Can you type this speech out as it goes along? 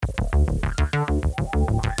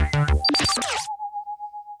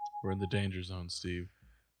We're in the danger zone, Steve.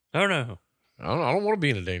 Oh no. I don't want to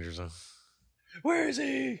be in a danger zone. Where is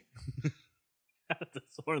he?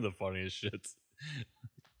 That's one of the funniest shits.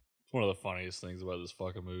 It's one of the funniest things about this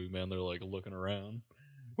fucking movie, man. They're like looking around.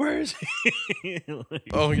 Where is he? Like,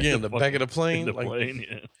 Oh yeah, in the back of the plane. in the plane,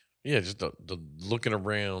 yeah. Yeah, just the looking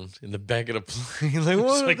around in the back of the plane. Like, Just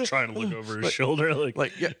what? like trying to look over his shoulder,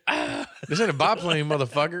 like yeah. ah. This ain't a biplane,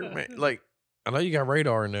 motherfucker. Man, like, I know you got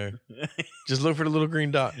radar in there. Just look for the little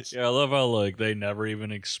green dots. Yeah, I love how like they never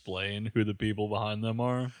even explain who the people behind them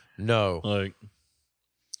are. No. Like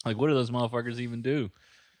what do those motherfuckers even do?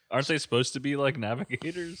 Aren't they supposed to be like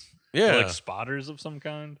navigators? Yeah. Or, like spotters of some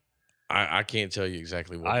kind? I can't tell you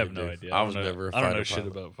exactly what I have they no do. idea. I was never a I don't know fighter shit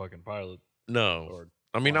pilot. about fucking pilot. No. Or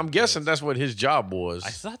I mean, I'm flying guessing jets. that's what his job was. I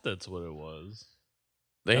thought that's what it was.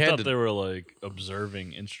 They I had thought to they were like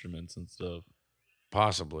observing instruments and stuff.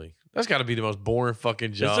 possibly. That's got to be the most boring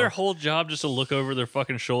fucking job. Is their whole job just to look over their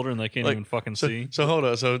fucking shoulder and they can't Like, even fucking so, see? So hold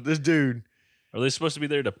on. So this dude. Are they supposed to be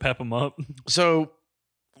there to pep them up? So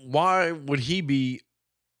why would he be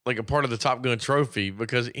like a part of the Top Gun trophy?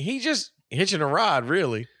 Because he just hitching a ride,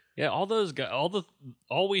 really. Yeah, all those guys,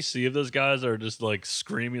 all we see of those guys are just like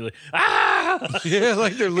screaming, like ah, Yeah,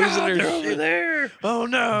 like they're losing God, their they're shit. over there. Oh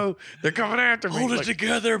no, they're coming after me. Hold it Like,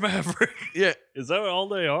 together, Maverick. yeah, Is that all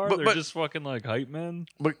they are? But- They're but- just fucking like hype men.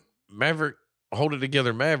 but Maverick, hold it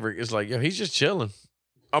together. Maverick is like, yo, he's just chilling.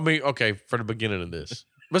 I mean, okay, for the beginning of this,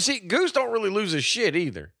 but see, Goose don't really lose his shit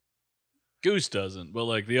either. Goose doesn't, but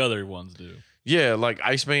like the other ones do. Yeah, like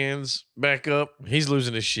Iceman's back up, he's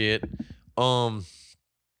losing his shit.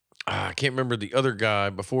 I can't remember the other guy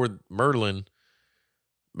before Merlin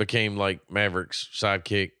became like Maverick's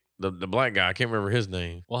sidekick. The black guy, I can't remember his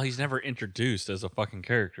name. Well, he's never introduced as a fucking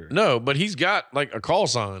character. No, but he's got like a call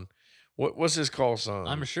sign. What's his call sign?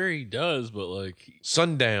 I'm sure he does, but like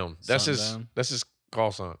Sundown. That's Sundown? his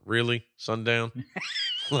call sign. Really? Sundown?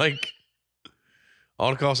 Like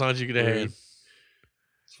all the call signs you could have had. Rude.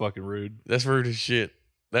 It's fucking rude. That's rude as shit.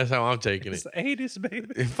 That's how I'm taking it. the 80s,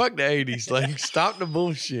 baby. Fuck the 80s. Like, stop the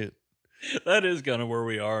bullshit. That is kind of where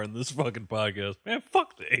we are in this fucking podcast. Man,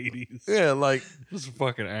 fuck the 80s. Yeah, like Those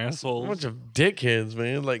fucking a assholes. bunch of dickheads,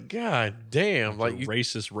 man. Like, god damn. Like, you,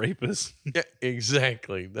 racist rapists. yeah,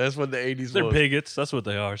 exactly. That's what the 80s They're was. bigots. That's what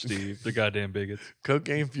they are, Steve. They're goddamn bigots.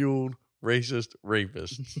 Cocaine fueled, racist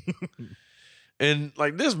rapists. And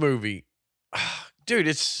like this movie, dude,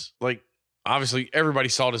 it's like obviously everybody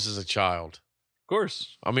saw this as a child. Of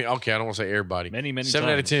course. I mean, okay, I don't want to say everybody. Many 7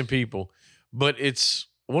 out of times. 10 people. But it's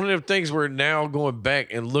one of them things where now going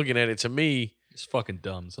back and looking at it, to me, It's fucking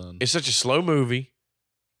dumb, son. it's such a slow movie,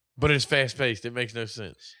 but it's fast paced. It makes no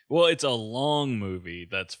sense. Well, it's a long movie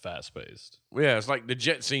that's fast paced. Yeah, it's like the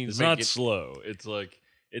jet scenes. It's make not it, slow.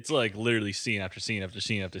 It's like literally scene after scene after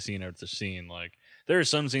scene after scene after scene. Like there are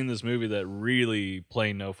some scenes in this movie that really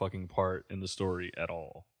play no fucking part in the story at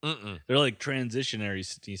all. They're like transitionary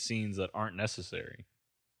scenes that aren't necessary.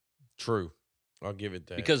 True. I'll give it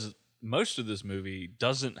that. Because most of this movie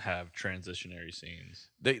doesn't have transitionary scenes.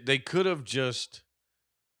 they could have just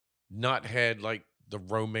not had like the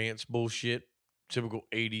romance bullshit, typical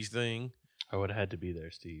 80s thing, I would have had to be there,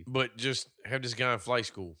 Steve. but just have this guy in flight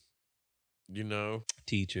school. You know,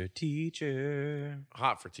 Teacher.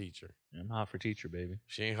 hot for teacher. I'm hot for teacher, baby.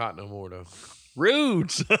 She ain't hot no more though.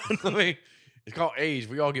 Rude, son. I mean, it's called age.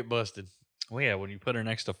 We all get busted. Well, yeah, when you put her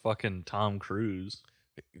next to fucking Tom Cruise,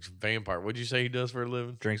 It's vampire. What'd you say he does for a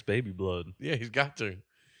living? drinks baby blood. Yeah, he's got to.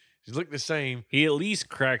 He's look the same He at least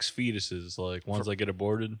cracks fetuses, like ones that get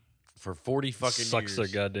aborted. for 40 fucking Sucks their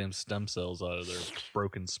years. goddamn stem cells out of their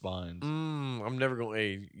broken spines. I'm never gonna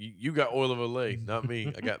age. You got oil of Olay, not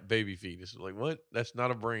me. I got baby fetus. Like what? That's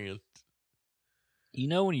not a brand. You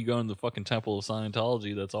know when you go in the fucking temple of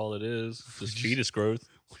Scientology, that's all it is. Just fetus growth.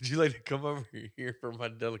 Would you like to come over here for my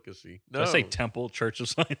delicacy? Did No. I say temple, Church of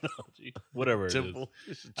Scientology? Whatever it is. Temple.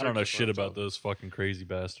 It's a I don't know church shit of about Scientology. those fucking crazy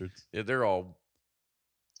bastards. Yeah, they're all.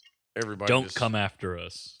 Everybody. Don't just- come after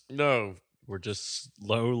us. No. We're just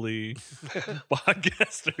slowly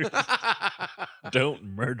podcasters. Don't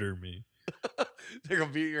murder me. They're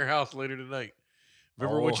gonna be at your house later tonight.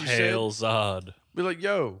 Remember All what you hail said? Zod. Be like,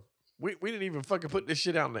 yo, we didn't even fucking put this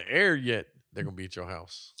shit out in the air yet. They're gonna be at your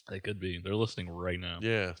house. They could be. They're listening right now.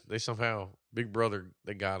 Yeah, they somehow, Big Brother,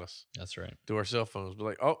 they got us That's right. through our cell phones. Be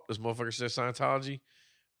like, oh, this motherfucker says Scientology.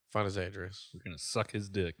 Find his address. We're gonna suck his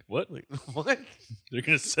dick. What? Like, what? They're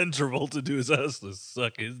gonna send Travolta to his house to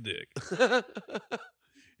suck his dick.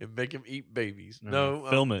 And make him eat babies. No,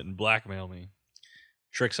 film it and blackmail me.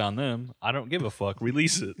 Tricks on them. I don't give a fuck.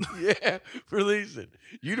 Release it. Yeah, release it.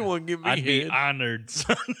 You the one give me I'd be head. honored,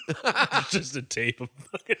 son. It's just a tape of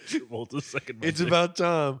fucking Travolta second. It's about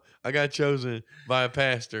time I got chosen by a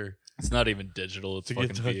pastor. It's not even digital. It's fucking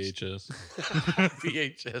VHS.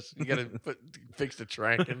 VHS. You gotta fix the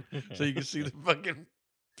tracking so you can see the fucking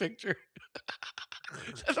picture.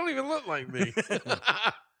 That don't even look like me.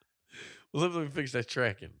 Well, let me fix that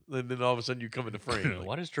tracking. Then all of a sudden you come into frame. Like,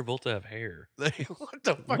 why does Travolta have hair? what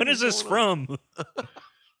the fuck? When is this from?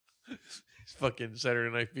 It's fucking Saturday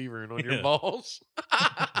Night Fever and on your balls.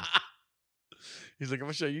 He's like, I'm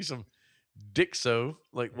gonna show you some Dixo.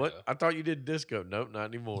 Like, what? Yeah. I thought you did disco. Nope, not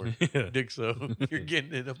anymore. Yeah. Dixo. You're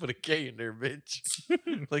getting it up with a K in there, bitch.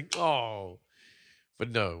 Like, oh.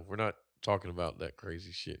 But no, we're not talking about that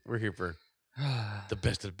crazy shit. We're here for the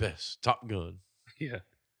best of the best. Top Gun. Yeah.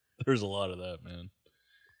 There's a lot of that, man.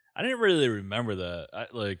 I didn't really remember that.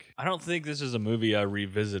 I don't think this is a movie I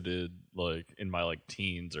revisited like in my like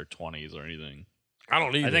teens or 20s or anything. I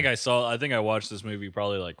don't either. I think I watched this movie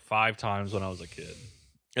probably like 5 times when I was a kid.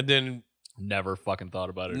 And then Never fucking thought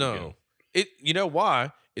about it no. again. You know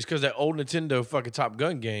why? It's because that old Nintendo fucking Top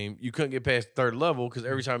Gun game, you couldn't get past the third level because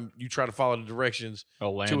every time you try to follow the directions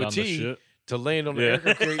Land to a on T the shit. to land on the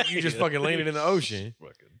aircraft carrier, you just fucking landed in the ocean.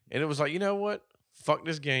 And it was like, you know what? Fuck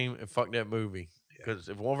this game and fuck that movie. Because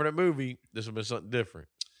if it weren't for that movie, this would have been something different.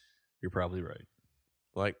 You're probably right.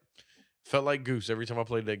 Like, felt like Goose every time I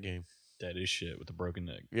played that game. That is shit with a broken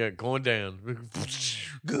neck. Yeah, going down.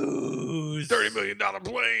 Goose. $30 million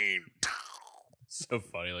plane. So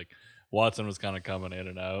funny. Like, Watson was kind of coming in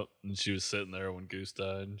and out, and she was sitting there when Goose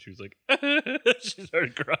died, and she was like, she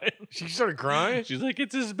started crying. She started crying? She's like,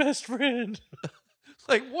 it's his best friend.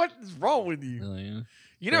 Like, what is wrong with you? Oh, yeah.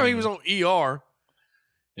 You know, he was on ER.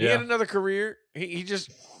 He Yeah. had another career. He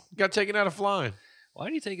just got taken out of flying. Why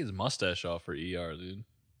did he take his mustache off for ER, dude?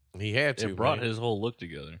 He had to. It brought man. his whole look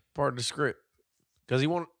together. Part of the script. Because he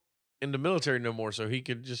wasn't in the military no more, so he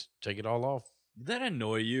could just take it all off. Did that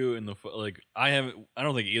annoy you in the like? I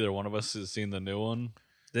don't think either one of us has seen the new one.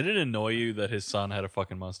 Did it annoy you that his son had a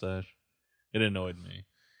fucking mustache? It annoyed me.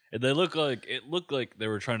 It looked like they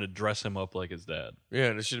were trying to dress him up like his dad. Yeah,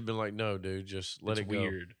 and it should have been like, no, dude, just let It's it go.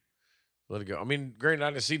 weird. Let it go. I mean, granted, I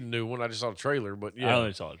didn't see the new one. I just saw the trailer, but yeah. I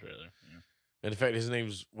only saw the trailer. Yeah. And in fact, his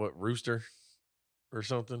name's what, Rooster or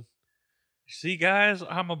something? See, guys,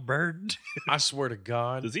 I'm a bird. I swear to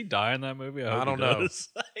God. Does he die in that movie? I don't know.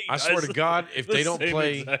 He I swear dies to God, if the they don't same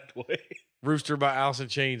play exact way. Rooster by Alice in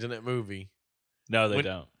Chains in that movie, No, they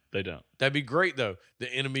don't. They don't. that'd be great, though.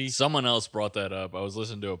 The enemy. Someone else brought that up. I was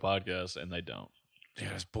listening to a podcast, and they don't. Yeah,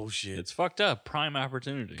 that's bullshit. It's fucked up. Prime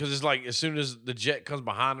opportunity. Because it's like as soon as the jet comes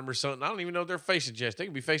behind them or something, I don't even know if they're facing jets. They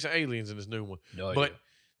could be facing aliens in this new one. No idea. But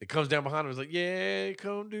it comes down behind them. It's like, yeah,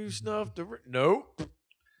 come do snuff. Nope.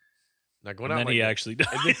 Not going and out then like he that. actually dies.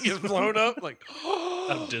 And then he gets blown up like,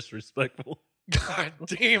 How disrespectful. God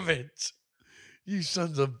damn it. You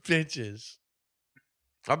sons of bitches.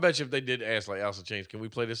 I bet you if they did ask like Alice in Chains, can we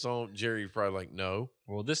play this song? Jerry's probably like, no.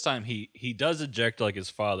 Well, this time he does eject like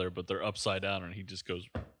his father, but they're upside down, and he just goes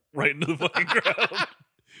right into the fucking ground.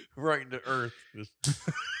 Right into earth. Just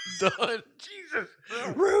done. Jesus.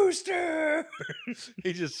 Rooster.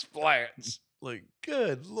 He just splats. Like,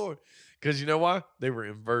 good Lord. Because you know why? They were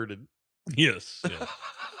inverted. Yes. Yeah.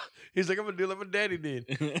 He's like, I'm going to do like my daddy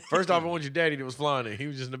did. First off, I want your daddy that was flying it. He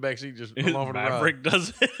was just in the back seat, just along for the ride. Maverick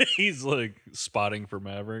does it. He's like spotting for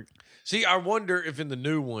Maverick. See, I wonder if in the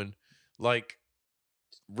new one, like,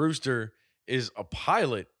 Rooster is a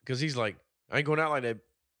pilot because he's like, I ain't going out like that.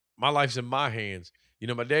 My life's in my hands. You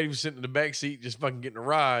know, my daddy was sitting in the back seat just fucking getting a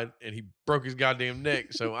ride, and he broke his goddamn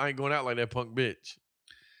neck, so I ain't going out like that punk bitch.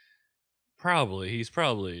 Probably. He's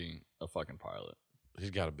probably a fucking pilot. He's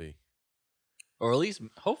got to be. Or at least,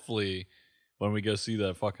 hopefully, when we go see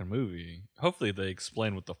that fucking movie, hopefully they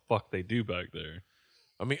explain what the fuck they do back there.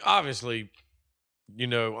 I mean, obviously, you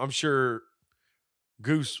know, I'm sure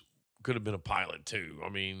Goose could have been a pilot too. I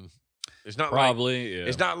mean, it's not Probably, yeah.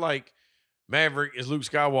 It's not like Maverick is Luke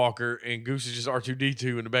Skywalker and Goose is just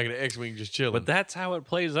R2-D2 in the back of the X-Wing just chilling. But that's how it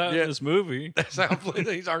plays out in this movie. That's how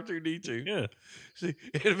he's R2-D2. Yeah. See,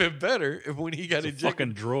 it'd have been better if when he got It's a ejected,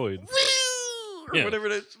 fucking droid. or Yeah. whatever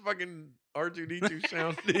that fucking R2-D2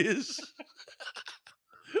 sound is.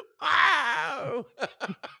 Wow.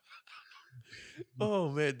 Oh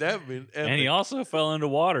man, that been epic. And he also fell into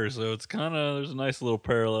water, so it's kind of, there's a nice little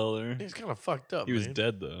parallel there. It's kind of fucked up. He was man.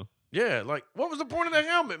 dead, though. Yeah, like what was the point of the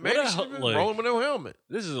helmet, man? What He a should have been like- rolling with no helmet.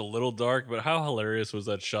 This is a little dark, but how hilarious was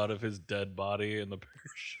that shot of his dead body and the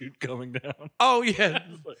parachute coming down? Oh yeah,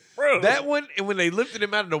 Like, bro, that one, and when they lifted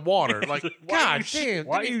him out of the water, like God damn.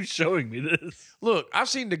 why are you showing me this? Look, I've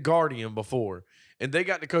seen The Guardian before, and they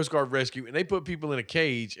got the Coast Guard rescue, and they put people in a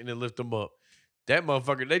cage and then lift them up. That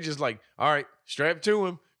motherfucker, they just like, all right, strap to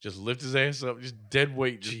him, just lift his ass up, just dead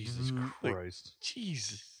weight. Jesus like, Christ.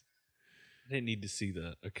 Jesus. I didn't need to see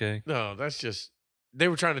that, okay? No, that's just, they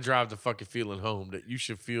were trying to drive the fucking feeling home that you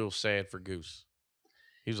should feel sad for Goose.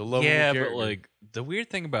 He was a lovable character. But like the weird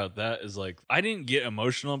thing about that is like I didn't get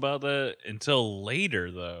emotional about that until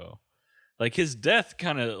later though. Like his death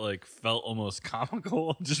kind of like felt almost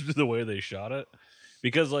comical just the way they shot it.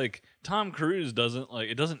 Because like Tom Cruise doesn't like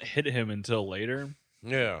it doesn't hit him until later.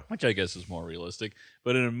 Yeah. Which I guess is more realistic.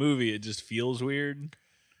 But in a movie it just feels weird.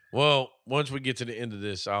 Well, once we get to the end of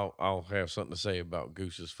this, I'll have something to say about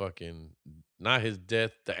Goose's fucking, not his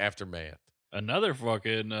death, the aftermath. Another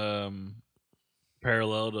fucking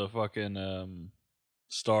parallel to fucking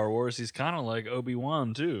Star Wars, he's kind of like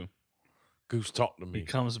Obi-Wan too. Goose, talk to me. He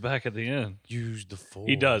comes back at the end. Use the Force.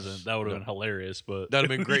 He doesn't. That would have been hilarious, but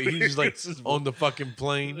that'd have been great. He's just like on the fucking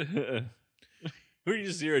plane. Where you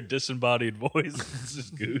just hear a disembodied voice. It's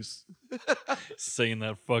just Goose saying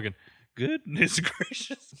that fucking goodness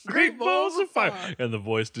gracious, great balls of fire, and the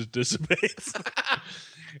voice just dissipates,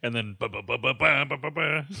 and then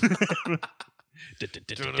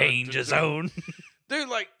danger zone. Dude,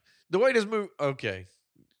 like the way this movie. Okay,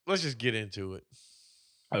 let's just get into it.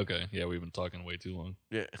 Okay, yeah, we've been talking way too long.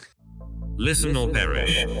 Yeah. Listen or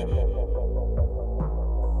perish.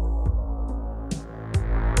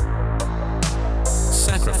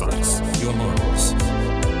 Sacrifice your morals.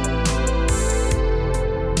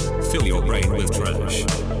 Fill your brain with trash.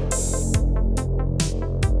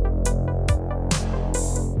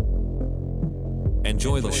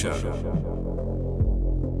 Enjoy the show.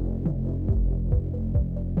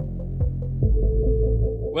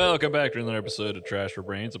 Welcome back to another episode of Trash for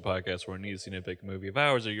Brains, a podcast where I need to see and pick a movie of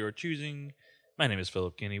ours or your choosing. My name is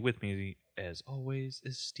Philip Kinney. With me, as always,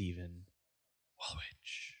 is Stephen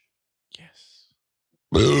Walwich. Yes.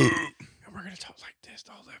 And we're gonna talk like this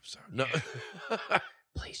the whole episode. No.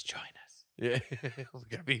 Please join us. Yeah. We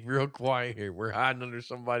gotta be real quiet here. We're hiding under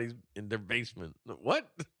somebody's in their basement. What?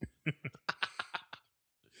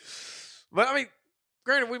 But I mean,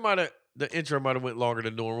 granted, the intro might have went longer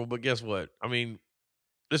than normal, but guess what? I mean,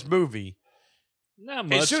 this movie, Not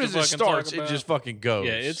much. as soon as it starts, it just fucking goes.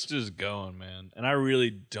 Yeah, it's just going, man. And I really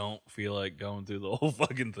don't feel like going through the whole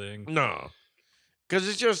fucking thing. no, because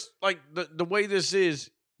it's just like the way this is.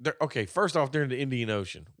 Okay, first off, they're in the Indian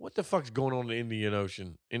Ocean. What the fuck's going on in the Indian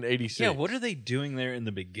Ocean in '86? Yeah, what are they doing there in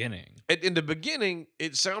the beginning? In the beginning,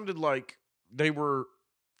 it sounded like they were.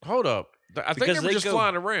 Hold up, I think Because they were they just go-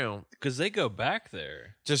 flying around Because they go back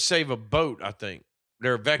there. to save a boat. I think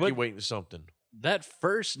they're evacuating something. That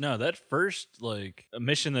first like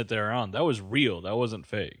mission that they're on, that was real. That wasn't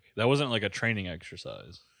fake. That wasn't like a training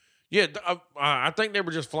exercise. Yeah, I think they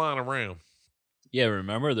were just flying around. Yeah,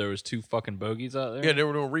 remember there was 2 fucking bogeys out there? Yeah, they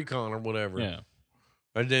were doing recon or whatever. Yeah.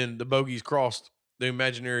 And then the bogeys crossed the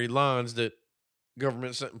imaginary lines that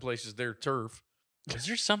government set in place as their turf. Was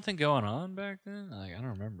there something going on back then? Like, I don't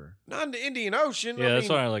remember. Not in the Indian Ocean. Yeah, I that's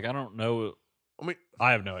mean, why I don't know.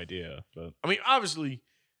 I have no idea. But obviously,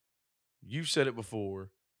 you've said it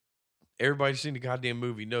before. Everybody's seen the goddamn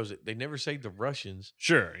movie knows it. They never say the Russians.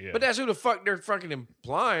 sure, yeah. But that's who the fuck they're fucking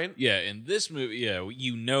implying. yeah, in this movie, yeah,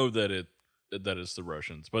 you know that it's the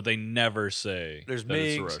Russians, but they never say There's that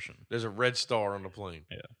it's the MiGs. Russian. There's a red star on the plane.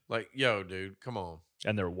 Yeah. Like, yo, dude, come on.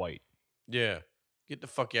 And they're white. Yeah. Get the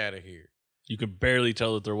fuck out of here. You can barely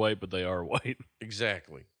tell that they're white, but they are white.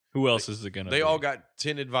 Exactly. Who else is it going to be? They all got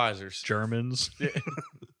 10 advisors. Germans. Yeah.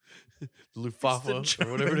 Luftwaffe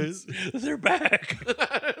or whatever it is. They're back.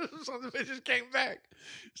 Some of the bitches came back.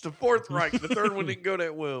 It's the Fourth Reich. The third one didn't go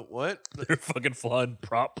that well. What? They're fucking flying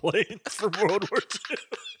prop planes for World War II.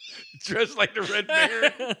 Dressed like the Red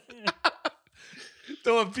Baron.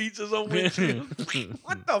 Throwing pizzas on windshield.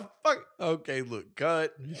 What the fuck? Okay, look.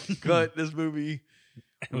 Cut. This movie.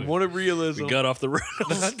 We wanted realism. We got off the Not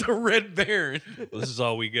rails. the Red Baron. This is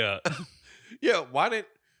all we got. Yeah, why didn't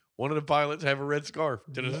one of the pilots have a red scarf?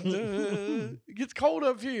 It gets cold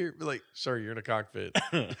up here. Be like, sir, you're in a cockpit.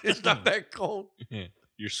 It's not that cold.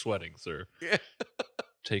 You're sweating, sir. Yeah.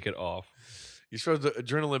 Take it off. You're supposed to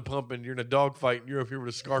adrenaline pumping. You're in a dogfight and you're up here with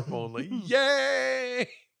a scarf on. Like, yay!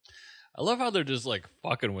 I love how they're just like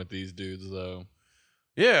fucking with these dudes, though.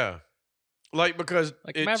 Yeah. Like, because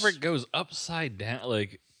Like Maverick goes upside down.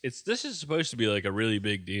 Like this is supposed to be like a really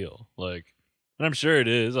big deal. Like And I'm sure it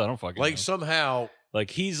is. I don't fucking Like know. somehow, Like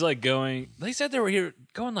he's like going. They said they were here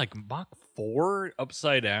going like Mach 4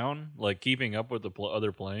 upside down, like keeping up with the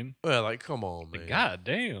other plane. well, like come on, man. Like, God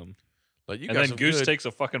damn. Like you And got then some Goose good- takes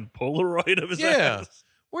a fucking Polaroid of his Yeah. ass.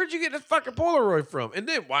 Where'd you get this fucking Polaroid from? And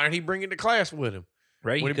then why didn't he bring it to class with him?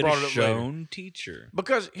 Right? When He he could brought have it up later. shown teacher.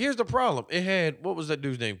 Because here's the problem. It had what was that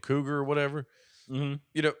dude's name? Cougar or whatever. Mm-hmm.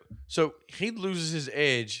 You know, so he loses his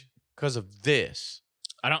edge because of this.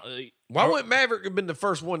 I don't. Why wouldn't Maverick have been the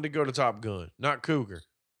first one to go to Top Gun, not Cougar?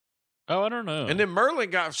 Oh, I don't know. And then Merlin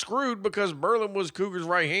got screwed because Merlin was Cougar's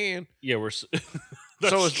right hand. yeah, we're.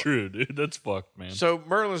 That's So it's- true, dude. That's fucked, man. So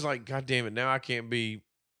Merlin's like, God damn it, now I can't be.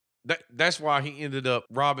 That's why he ended up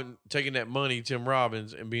taking that money, Tim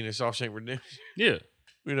Robbins, and being in Shawshank Redemption. Yeah,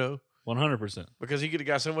 You know, 100%. because he could have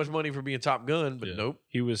got so much money for being Top Gun, but Yeah. nope.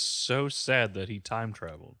 He was so sad that he time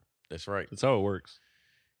traveled. That's right. That's how it works.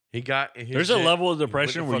 He got in his There's a jet, level of he went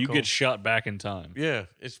depression the where fuck you home. get shot back in time. Yeah,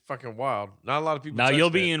 it's fucking wild. Not a lot of people. Now touch you'll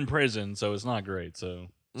that. be in prison, so it's not great. So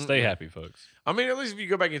stay Mm-mm. happy, folks. I mean, at least if you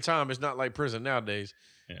go back in time, it's not like prison nowadays.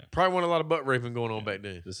 Yeah. Probably wasn't a lot of butt raping going on back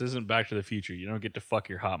then. This isn't Back to the Future. You don't get to fuck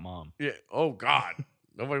your hot mom. Yeah. Oh God,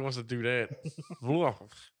 nobody wants to do that.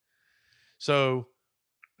 So,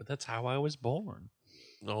 But that's how I was born.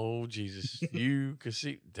 oh Jesus, you can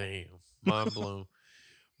see. Damn, mind blown.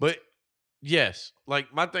 But yes,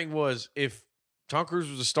 like my thing was, if Tom Cruise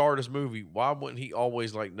was the star of this movie, why wouldn't he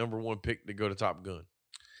always like number one pick to go to Top Gun?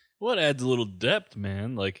 Well, it adds a little depth,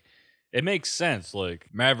 man. Like, it makes sense. Like,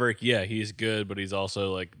 Maverick, yeah, he's good, but he's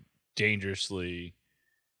also, like, dangerously,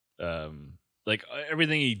 like,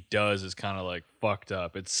 everything he does is kind of, like, fucked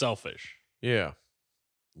up. It's selfish. Yeah.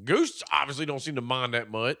 Goose obviously don't seem to mind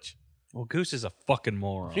that much. Well, Goose is a fucking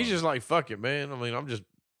moron. He's just like, fuck it, man. I mean, I'm just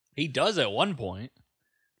He does at one point.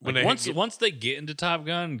 when Like, they once they get into Top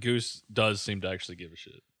Gun, Goose does seem to actually give a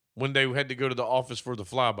shit. when they had to go to the office for the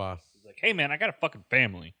flyby. He's like, hey, man, I got a fucking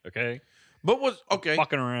family, okay? But was okay.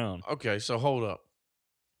 Fucking around. Okay, so hold up.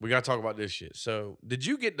 We got to talk about this shit. So, did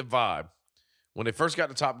you get the vibe when they first got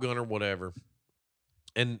to Top Gun or whatever,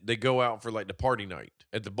 and they go out for like the party night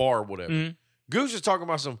at the bar or whatever? Mhm. Goose is talking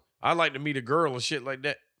about some, I'd like to meet a girl and shit like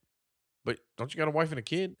that. But don't you got a wife and a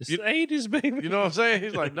kid? It's You, the 80s, baby. you know what I'm saying?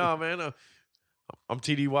 He's like, nah, man, I'm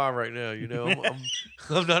TDY right now. You know,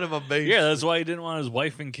 I'm not in my base. Yeah, that's why he didn't want his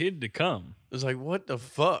wife and kid to come. It's like, what the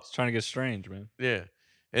fuck? It's trying to get strange, man. Yeah.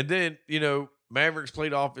 And then, you know, Maverick's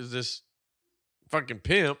played off as this fucking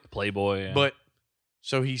pimp. Playboy. Yeah. But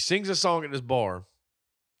so he sings a song at this bar.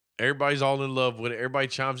 Everybody's all in love with it. Everybody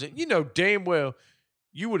chimes in. You know damn well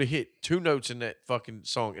you would have hit 2 notes in that fucking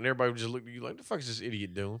song, and everybody would just look at you like, the fuck is this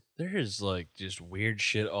idiot doing? there is like just weird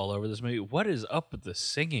shit all over this movie. What is up with the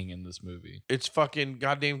singing in this movie? It's fucking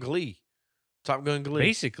goddamn Glee. Top Gun Glee.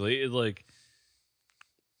 Basically, it like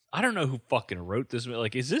I don't know who fucking wrote this.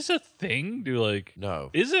 Like, is this a thing? No.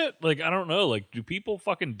 Is it like I don't know? Like, do people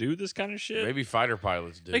fucking do this kind of shit? Maybe fighter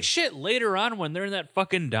pilots do. Like shit later on when they're in that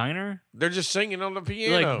fucking diner. They're just singing on the You're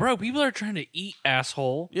piano. like, bro, people are trying to eat,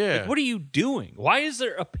 asshole. Yeah. Like, what are you doing? Why is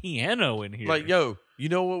there a piano in here? Like, yo, you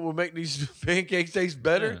know what will make these pancakes taste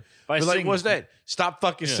better? Yeah. If I But like, sing what's that? Stop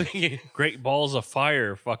fucking Yeah. singing. Great balls of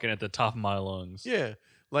fire fucking at the top of my lungs. Yeah.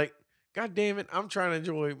 Like, God damn it, I'm trying to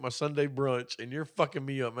enjoy my Sunday brunch and you're fucking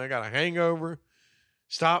me up, man. I got a hangover.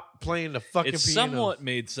 Stop playing the fucking It piano. somewhat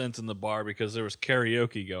made sense in the bar because there was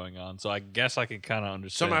karaoke going on, so I guess I could kind of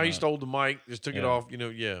understand. Somehow he that. stole the mic, just took it Yeah. off, you know,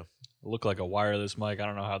 yeah. It looked like a wireless mic. I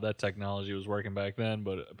don't know how that technology was working back then,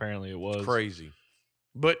 but apparently it was. Crazy.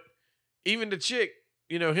 But even the chick,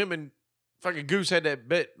 you know, him and fucking Goose had that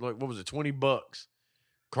bet, like, what was it, $20?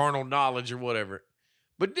 Carnal knowledge or whatever.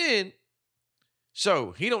 But then,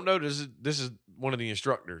 so he don't know this is one of the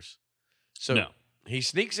instructors. So No. he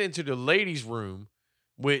sneaks into the ladies' room,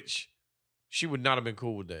 which she would not have been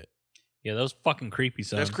cool with that. Yeah, that was fucking creepy,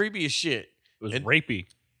 son. That's creepy as shit. It was And- rapey.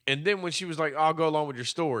 And then when she was like, I'll go along with your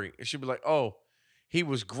story, and she'd be like, oh, he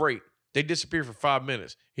was great. They disappeared for 5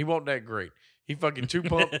 minutes. He wasn't that great. He fucking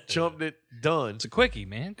chumped it, done. It's a quickie,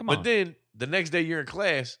 man. Come on. But then the next day you're in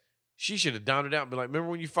class, she should have downed it out and be like, remember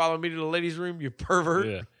when you followed me to the ladies' room, you pervert?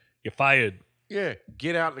 yeah, you fired. Yeah.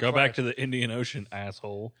 Get out. Go back to the Indian Ocean,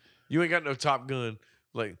 asshole. You ain't got no Top Gun,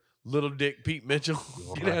 like little dick Pete Mitchell.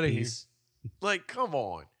 Get out of here. Rappies. Like, come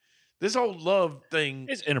on. This whole love thing,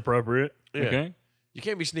 It's inappropriate. Yeah. Okay. you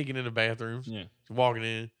can't be sneaking in the bathrooms, Yeah. walking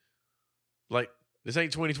in. Like, this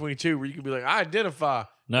ain't 2022 where you can be like, I identify.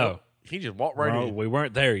 No. Nope. He just walked right No, in. we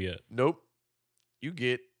weren't there yet. Nope. You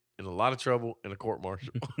get in a lot of trouble in a court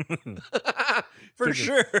martial. For Freaking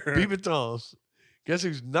sure. Pete Mitchell's. Guess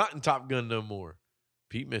who's not in Top Gun no more?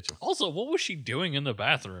 Pete Mitchell. Also, what was she doing in the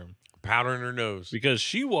bathroom? Powder in her nose. Because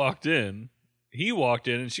she walked in he walked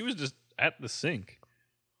in and she was just at the sink.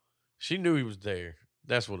 She knew he was there.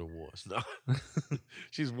 That's what it was. No.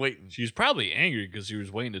 She's waiting. She's probably angry because she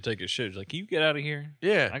was waiting to take a shit. She's like, "Can you get out of here?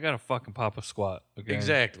 Yeah. I gotta fucking pop a squat." Okay?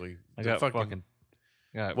 Exactly. I got fucking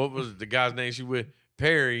what was the guy's name she with?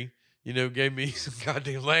 Perry, gave me some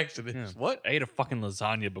goddamn laxatives. Yeah. What? I ate a fucking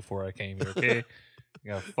lasagna before I came here, okay? I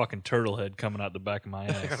got a fucking turtle head coming out the back of my I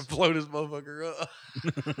gotta ass. blow this motherfucker up.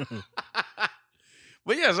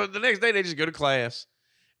 But yeah, so the next day they just go to class.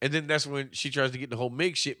 And then that's when she tries to get the whole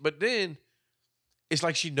MIG shit. But then it's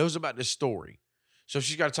like she knows about this story. So if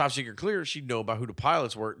she's got a top secret clearance, she'd know about who the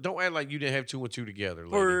pilots were. Don't act like you didn't have 2 and 2 together.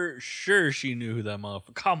 Lady. For sure she knew who that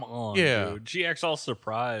motherfucker. Come on, Yeah. dude. She acts all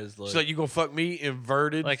surprised. She's like, you gonna fuck me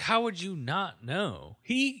inverted? Like, how would you not know?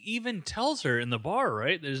 He even tells her in the bar,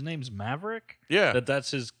 right? That his name's Maverick. yeah. That's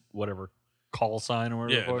his whatever call sign or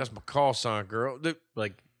whatever. Yeah, that's my call sign, girl.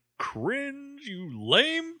 Like, cringe, you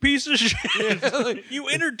lame piece of shit. Yeah, like- You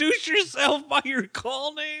introduce yourself by your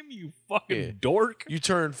call name, you fucking Yeah. dork. You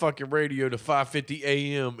turn fucking radio to 5:50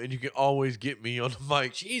 a.m. and you can always get me on the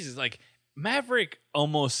mic. Jesus, like Maverick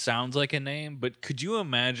almost sounds like a name, but could you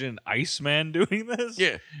imagine Iceman doing this?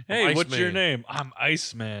 Yeah. Hey, I'm what's your Iceman. name? I'm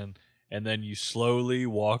Iceman. And then you slowly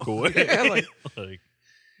walk away. Yeah, like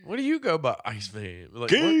What do you go by, Iceman?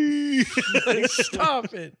 Like, gay. what? Like,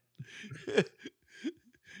 stop it.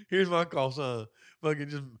 Here's my call sign. Fucking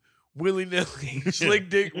just willy nilly, slick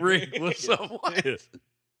dick Rick. What's up? What?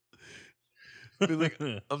 Be like,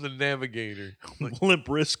 I'm the navigator. Like, Limp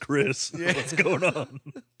wrist Chris. Yeah. What's going on?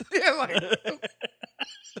 yeah, like.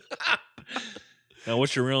 Now,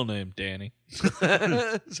 what's your real name, Danny?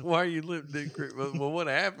 So why are you lip dick Rick? Well, what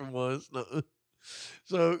happened was,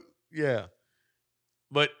 so yeah.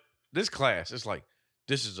 But this class, it's like,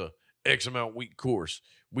 this is a X amount week course.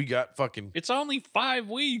 We got fucking It's only 5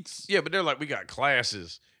 weeks. yeah, but they're like, we got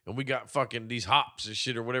classes and we got fucking these hops and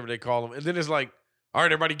shit or whatever they call them. And then it's like, all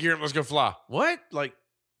right, everybody gear up, let's go fly. What? Like,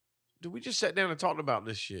 dude, we just sat down and talked about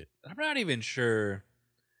this shit. I'm not even sure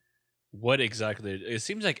what exactly it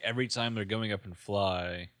seems like every time they're going up and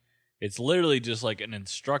fly, it's literally just like an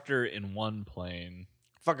instructor in one plane,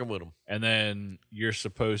 Fucking with them. and then you're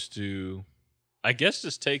supposed to, I guess,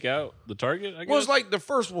 just take out the target. I guess. Well, it's like the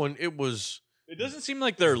first one, it was it doesn't seem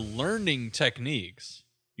like they're learning techniques.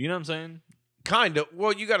 You know what I'm saying? kind of,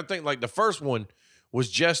 well, you got to think like the first one was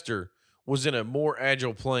Jester was in a more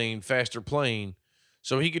agile plane, faster plane,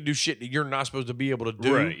 so he could do shit that you're not supposed to be able to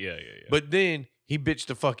do. Right? Yeah. But then he bitched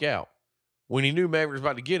the fuck out. When he knew Maverick was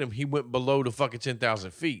about to get him, he went below the fucking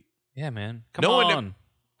 10,000 feet. yeah, man. Come No one on,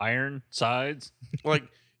 iron sides. Like,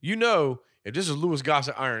 if this is Louis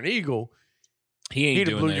Gossett Iron Eagle, He ain't he'd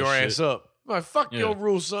have doing blew that your shit. ass up. Like, fuck Yeah. your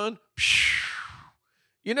rules, son.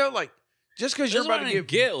 Like, just because you're That's about what to I get.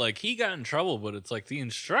 get. Like, he got in trouble, but it's like the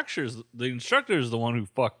instructor is the one who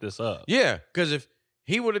fucked this up. Yeah, because if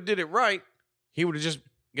he would have did it right, he would have just,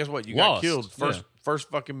 guess what? You got Lost. killed first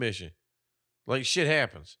fucking mission. Like, shit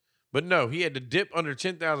happens. But no, he had to dip under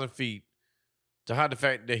 10,000 feet to hide the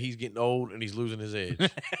fact that he's getting old and he's losing his edge.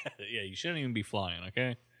 Yeah, you shouldn't even be flying,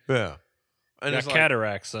 okay? Yeah. And Got it's like,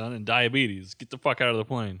 cataracts, son, and diabetes. Get the fuck out of the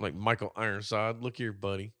plane. like Michael Ironside. Look here,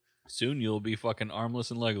 buddy. Soon you'll be fucking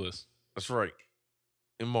armless and legless. That's right.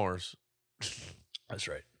 In Mars. That's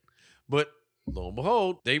right. But lo and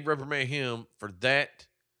behold, they reprimand him for that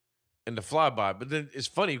and the flyby. But then it's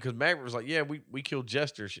funny because Maverick was like, yeah, we killed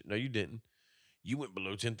Jester. Shit. No, you didn't. You went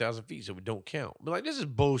below 10,000 feet, so it don't count. But like, this is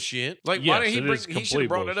bullshit. Like, why Yes, didn't he it bring? is He should have complete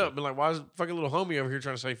brought it up. bullshit. Been like, why is fucking little homie over here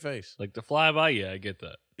trying to save face? Like the flyby, yeah, I get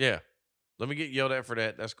that. Yeah, let me get yelled at for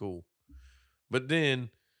that. That's cool. But then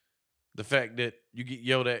the fact that you get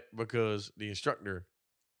yelled at because the instructor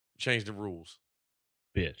changed the rules.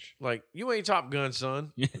 Bitch. Like, you ain't Top Gun,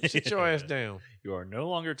 son. Sit your ass down. You are no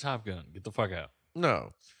longer Top Gun. Get the fuck out.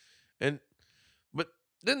 No. But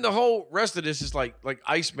then the whole rest of this is like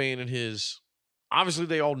Iceman and his. Obviously,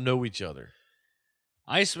 they all know each other.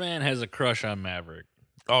 Iceman has a crush on Maverick.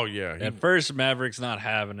 Oh yeah, At first, Maverick's not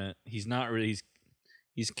having it. He's not really.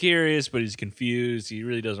 He's curious, but he's confused. He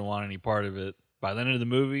really doesn't want any part of it. By the end of the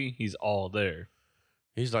movie, he's all there.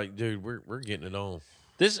 he's like, dude, we're getting it on.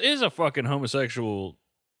 This is a fucking homosexual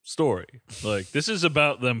story. Like, this is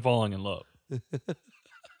about them falling in love.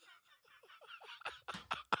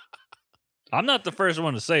 I'm not the first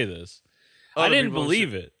one to say this. I Other didn't people believe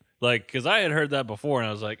should- it. Like, because I had heard that before, and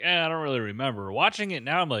I was like, I don't really remember. Watching it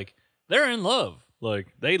now, I'm like, they're in love.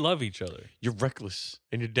 Like, they love each other. You're reckless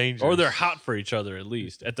and you're dangerous. Or they're hot for each other, at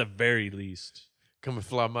least. At the very least. Come and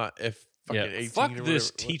fly my F fucking 18. Fuck or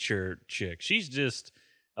this whatever. teacher chick. She's just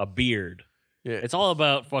a beard. Yeah, It's all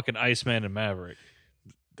about fucking Iceman and Maverick.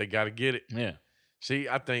 they got to get it. Yeah. See,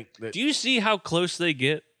 I think that. Do you see how close they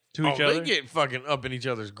get to each other? They get fucking up in each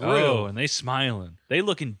other's grill. Oh, and they smiling. They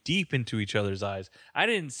looking deep into each other's eyes. I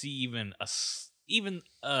didn't see even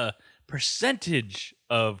a percentage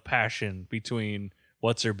of passion between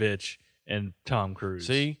what's her bitch and Tom Cruise.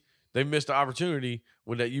 See, they missed the opportunity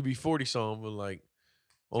when that UB40 song was like,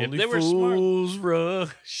 only they were fools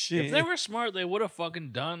rush. if they were smart, they would have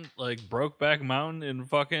fucking done like Brokeback Mountain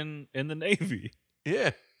in the Navy.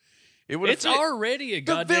 Yeah. It's already a the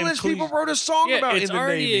goddamn village cliche. people wrote a song about it's in the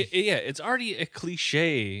already Navy. it's already a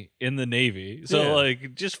cliche in the Navy. So Yeah.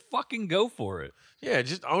 like, just fucking go for it. Yeah,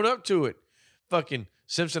 just own up to it. Fucking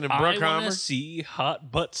Simpson and I want to Bruckheimer. see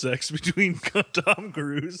hot butt sex between Tom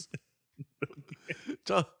Cruise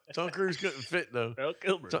Tom Cruise couldn't fit though. Val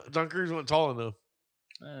Kilmer. Tom Cruise wasn't tall enough.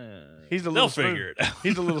 He's the they'll little spoon. figure it out.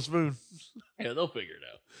 He's a little spoon. Yeah, they'll figure it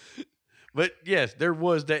out. But yes, there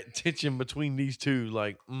was that tension between these two.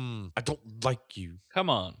 Like, I don't like you. Come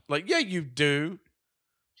on, Like, yeah, you do.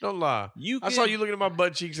 Don't lie. I saw you looking at my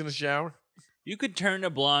butt cheeks in the shower. You could turn a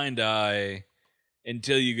blind eye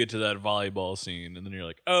until you get to that volleyball scene, and then you're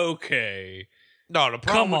like, okay, No, the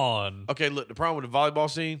problem. come on. Okay, look, the problem with the volleyball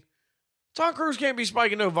scene. Tom Cruise can't be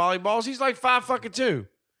spiking no volleyballs. He's like 5'2".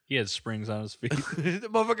 He had springs on his feet. The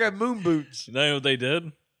motherfucker had moon boots. You know what they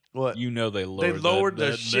did? What? You know they lowered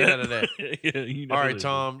the shit out of that. Yeah, you know All they right, did.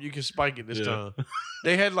 Tom, you can spike it this Yeah. time.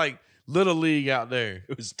 They had like Little League out there.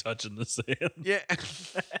 It was touching the sand. Yeah.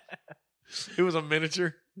 It was a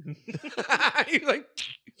miniature. He's like,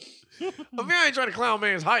 I mean, I ain't trying to clown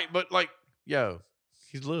man's height, but like, yo,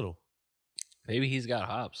 he's little. Maybe he's got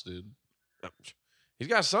hops, dude. He's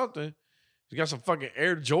got something. He's got some fucking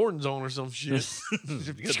Air Jordans on or some shit.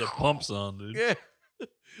 He's got the pumps on, dude. Yeah.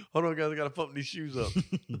 Hold on, guys. I got to pump these shoes up.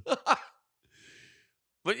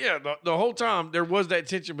 But yeah, the whole time there was that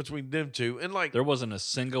tension between them two. And like, There wasn't a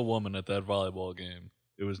single woman at that volleyball game.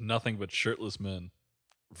 It was nothing but shirtless men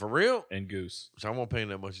for real? and Goose. So I won't pay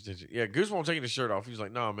that much attention. Yeah, Goose won't take his shirt off. He's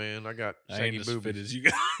like, nah, man, I got I saggy ain't as fit boobies. as you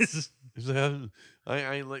guys. He's like, I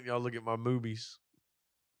ain't letting y'all look at my movies.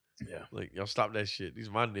 Yeah. Like, y'all stop that shit. These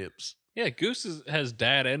are my nips. Yeah, Goose has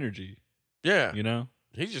dad energy, Yeah. you know?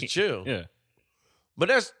 He's just chill. Yeah. But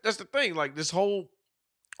that's the thing. Like,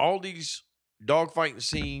 all these dogfighting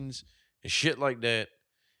scenes and shit like that,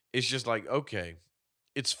 it's just like, okay,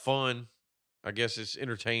 it's fun. I guess it's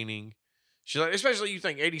entertaining. Shit like, especially you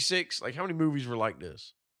think 86, like how many movies were like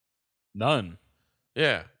this? None.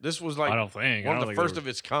 Yeah. This was like I don't think. one I of don't the think first there of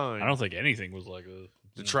its kind I don't think anything was like this.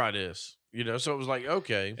 to try this. You know, so it was like,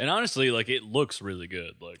 okay. And honestly, like, it looks really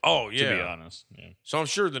good. Like, Oh, to be yeah. honest. Yeah. So I'm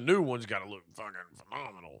sure the new one's got to look fucking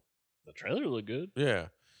phenomenal. The trailer looked good. Yeah.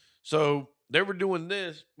 So they were doing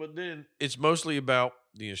this, but then it's mostly about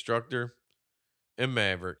the instructor and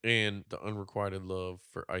Maverick and the unrequited love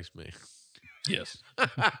for Iceman. Yes.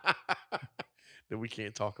 That we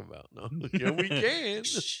can't talk about. No. Yeah, we can.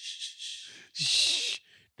 Shh.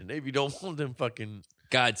 The Navy don't want them fucking.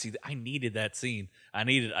 God, see, I needed that scene. I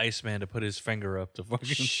needed Iceman to put his finger up to fucking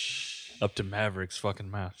Shh. up to Maverick's fucking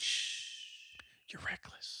mouth. Shh. You're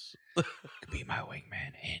reckless. Could be my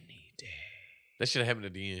wingman any day. That should have happened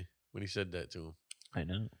at the end when he said that to him. I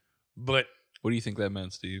know. But What do you think that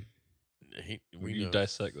meant, Steve? we you know.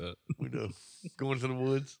 dissect that. We know. Going to the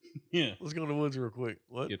woods. Yeah. Let's go to the woods real quick.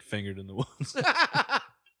 What? Get fingered in the woods.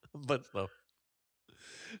 But stuff.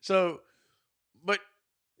 So, but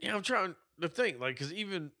yeah, I'm trying to think, like, because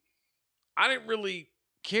even I didn't really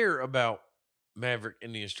care about Maverick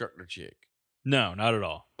and the instructor chick. No, not at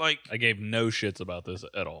all. Like, I gave no shits about this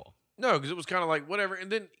at all. no, because it was kind of like whatever.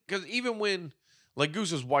 And then, because even when like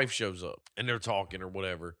Goose's wife shows up and they're talking or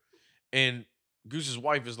whatever, and Goose's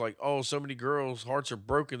wife is like, "Oh, so many girls' hearts are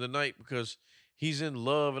broken tonight because he's in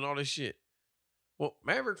love and all this shit." Well,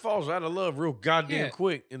 Maverick falls out of love real goddamn Yeah.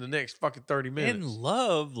 quick in the next fucking 30 minutes. In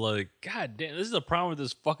love, like, god damn, this is the problem with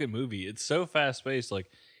this fucking movie. It's so fast paced. Like,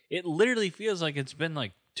 it literally feels like it's been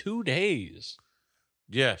like 2 days.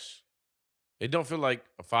 Yes. It don't feel like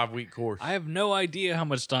a 5-week course. I have no idea how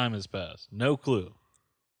much time has passed. No clue.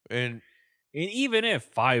 And even if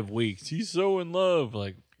 5 weeks, he's so in love.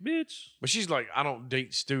 Like, bitch, but she's like, I don't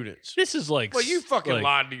date students. this is like, Well, you fucking like,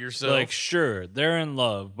 lied to yourself. Like, sure, they're in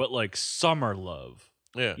love, but like summer love.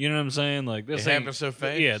 yeah. You know what I'm saying? Like, this It ain't happens so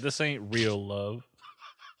fast. Yeah, this ain't real love.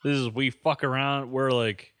 This is we fuck around. We're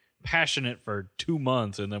like passionate for 2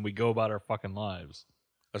 months, and then we go about our fucking lives.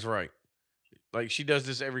 That's right. Like she does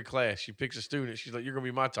this every class. She picks a student. She's like, "You're gonna be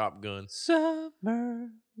my top gun," Summer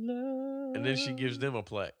love. and then she gives them a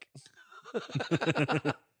plaque.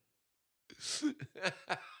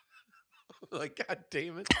 Like, God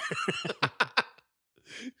damn it!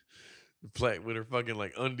 flat with her fucking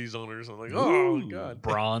like undies on her or something. Like, oh my God.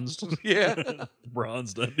 Bronzed. Yeah.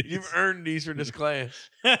 Bronzed undies. You've earned these for this class.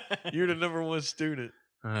 You're the number one student.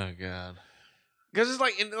 Oh God. Because it's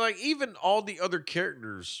like, and like even all the other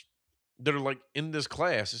characters that are like in this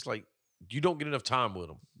class, it's like you don't get enough time with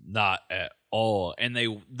them. Not at all. And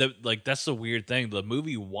like that's the weird thing. The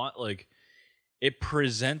movie it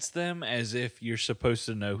presents them as if you're supposed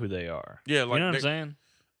to know who they are. Yeah, like you know what I'm saying?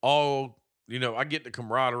 All I get the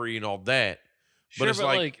camaraderie and all that, Sure, but it's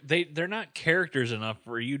like they're not characters enough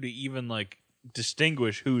for you to even like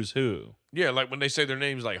distinguish who's who. yeah, like when they say their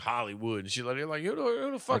names like Hollywood and shit like they're like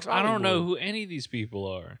who the fuck's Like, I Hollywood? don't know who any of these people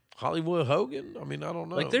are. Hollywood Hogan? I mean, I don't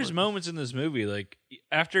know. Like, there's moments in this movie, like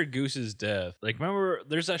after Goose's death. Like, remember,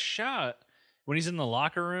 there's a shot when he's in the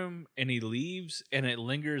locker room and he leaves, and it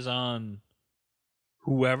lingers on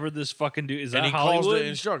whoever this fucking dude is. And that he Hollywood? calls the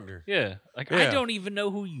instructor. Yeah, like Yeah. I don't even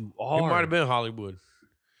know who you are. It might have been Hollywood.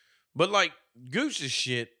 But like Goose's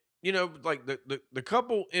shit, like the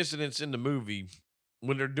couple incidents in the movie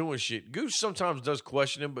when they're doing shit, Goose sometimes does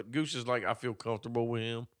question him, but Goose is like, I feel comfortable with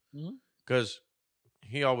him because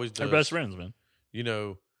he always does. They're best friends, man.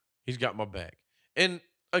 He's got my back. And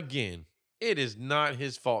again, it is not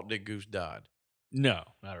his fault that Goose died. No,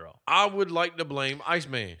 not at all. I would like to blame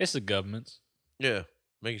Iceman. It's the government's. Yeah,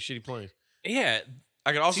 making shitty planes. Yeah,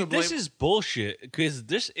 I can also blame. this is bullshit because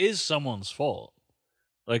this is someone's fault.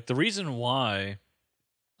 Like the reason why,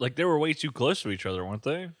 like they were way too close to each other, weren't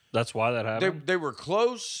they? That's why that happened. They were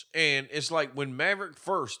close, and it's like when Maverick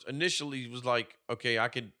first initially was like, okay, I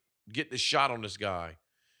could get this shot on this guy.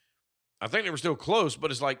 I think they were still close,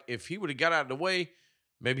 but it's like if he would have got out of the way,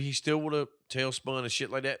 maybe he still would have tail spun and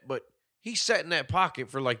shit like that. But he sat in that pocket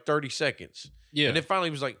for like 30 seconds. Yeah. And then finally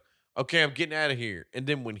he was like, okay, I'm getting out of here. And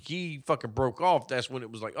then when he fucking broke off, that's when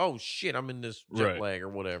it was like, oh shit, I'm in this jet Right. lag or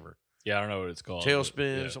whatever. Yeah, I don't know what it's called.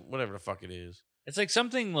 Tailspin, Yeah. something, whatever the fuck it is. It's like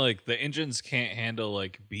something like the engines can't handle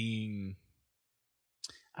like being.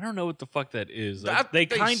 I don't know what the fuck that is. Like, they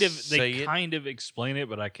kind of explain it,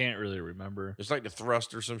 but I can't really remember. It's like the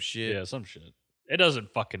thrust or some shit. Yeah, some shit. It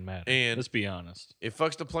doesn't fucking matter. And- let's be honest. It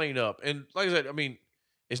fucks the plane up. And like I said, I mean,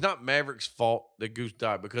 it's not Maverick's fault that Goose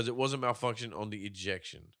died because it was a malfunction on the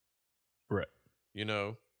ejection. Right.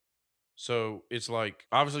 So it's like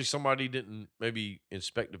obviously somebody didn't maybe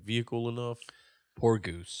inspect the vehicle enough. Poor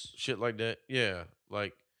Goose. Shit like that. Yeah.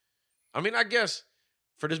 Like, I mean, I guess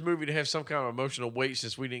for this movie to have some kind of emotional weight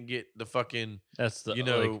since we didn't get the fucking, That's the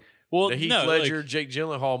the Heath Ledger, Jake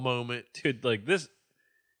Gyllenhaal moment. dude, like this.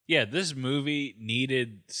 Yeah, this movie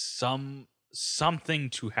needed something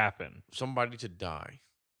to happen. Somebody to die.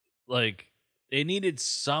 Like it needed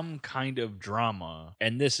some kind of drama,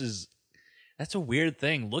 and that's a weird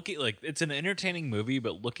thing. It's an entertaining movie,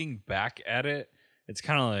 but looking back at it, it's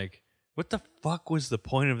kind of like, what the fuck was the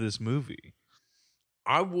point of this movie?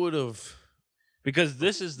 I would have, because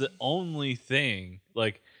this is the only thing.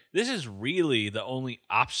 Like this is really the only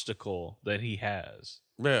obstacle that he has.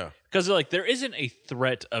 yeah. Because like there isn't a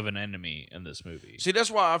threat of an enemy in this movie. See,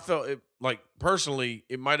 that's why I felt it, like, personally,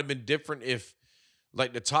 it might have been different if,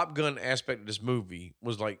 like, the Top Gun aspect of this movie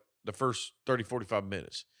was, like, the first 30, 45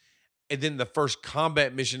 minutes. And then the first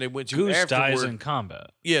combat mission they went to Goose afterward. dies in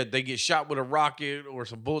combat. Yeah, they get shot with a rocket or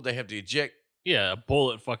some bullet they have to eject. Yeah, a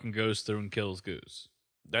bullet fucking goes through and kills Goose.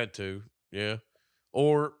 That too, yeah.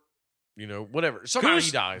 Or, whatever. Somehow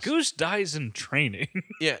he dies. Goose dies in training.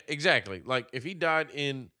 Yeah, exactly. Like, if he died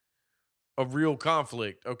in a real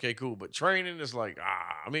conflict, okay, cool. But training is like,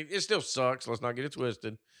 I mean, it still sucks. Let's not get it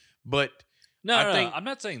twisted. But No, I think I'm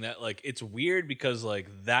not saying that. Like, it's weird because, like,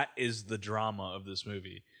 that is the drama of this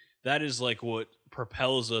movie. That is, like, what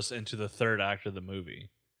propels us into the third act of the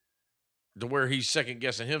movie. to where he's second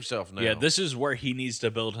guessing himself now. Yeah, this is where he needs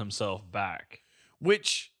to build himself back.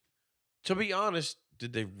 Which, to be honest,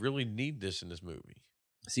 did they really need this in this movie?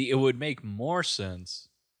 See, it would make more sense.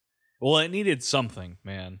 Well, it needed something,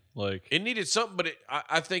 man. Like It needed something, but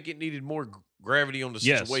I think it needed more gravity on the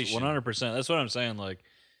yes, situation. 100%. That's what I'm saying. Like,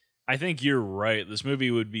 I think you're right. This movie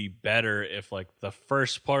would be better if, like, the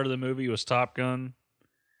first part of the movie was Top Gun,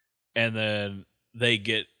 and then they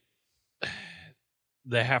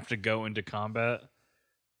have to go into combat.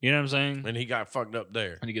 You know what I'm saying? And he got fucked up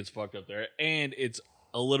there. And he gets fucked up there. And it's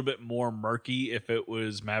a little bit more murky if it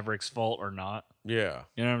was Maverick's fault or not. Yeah.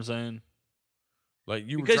 You know what I'm saying? Like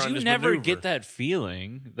you were Because trying you this never maneuver. get that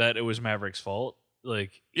feeling that it was Maverick's fault.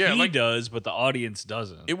 Like, Yeah, he like- does, but the audience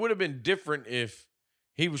doesn't. It would have been different if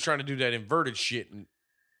he was trying to do that inverted shit,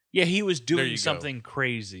 Yeah, he was you doing go. something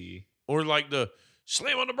crazy. or like the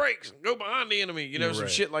slam on the brakes and go behind the enemy. You're Some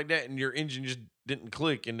right. shit like that, and your engine just didn't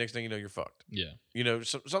click, and next thing you know, you're fucked. Yeah.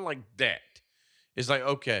 Something like that. It's like,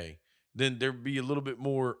 okay, then there'd be a little bit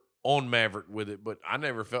more on Maverick with it. But I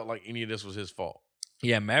never felt like any of this was his fault.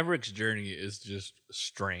 Yeah, Maverick's journey is just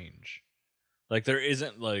strange. Like there's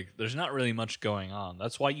not really much going on.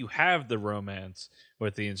 That's why you have the romance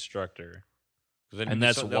with the instructor. And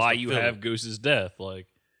that's why you have Goose's death. Like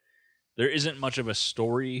there isn't much of a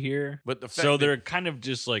story here. But the fact so they're kind of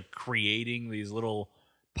just like creating these little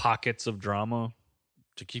pockets of drama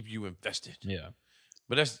to keep you invested. Yeah.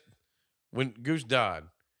 But that's when Goose died.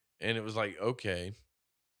 And it was like, okay.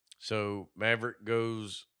 So Maverick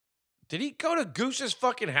goes. Did he go to Goose's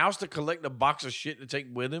fucking house to collect a box of shit to take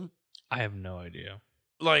with him? I have no idea.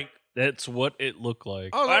 Like, that's what it looked like.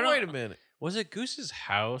 Oh, wait a minute. Was it Goose's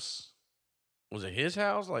house? Was it his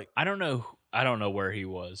house? Like, I don't know. I don't know where he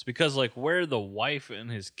was because, like, where the wife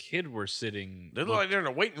and his kid were sitting, they looked like they're in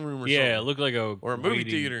a waiting room or something. Yeah, it looked like a movie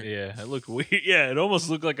theater. Yeah, it looked weird. Yeah, it almost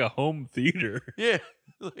looked like a home theater. Yeah,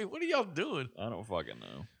 like, what are y'all doing? I don't fucking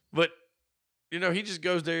know. But you know, he just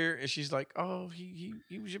goes there, and she's like, "Oh, he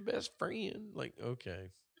was your best friend." Like,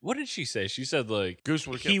 okay. What did she say? She said like Goose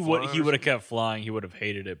would he would have kept flying. He would have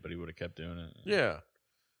hated it, but he would have kept doing it. Yeah,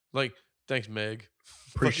 like thanks, Meg.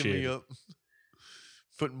 Appreciate fucking me up.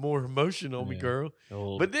 Putting more emotion on me, girl.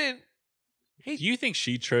 But then, do you think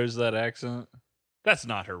she chose that accent? That's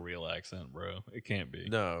not her real accent, bro. It can't be.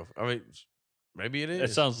 No, I mean, maybe it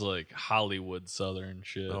is. It sounds like Hollywood Southern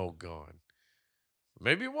shit. Oh God.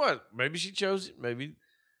 Maybe what? Maybe she chose it. Maybe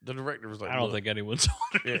the director was like, I don't think anyone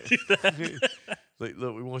told her to do that. Like,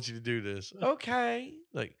 look, we want you to do this. Okay.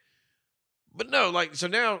 Like, but no, like, so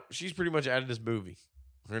now she's pretty much out of this movie.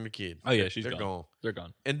 Her and the kid. Oh yeah, they're gone. They're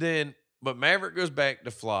gone. And then, but Maverick goes back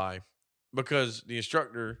to fly because the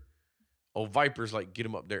instructor, old Viper's like, get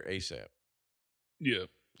him up there ASAP. Yeah.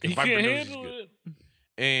 He Viper can't handle it.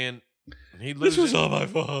 And he loses. This was all my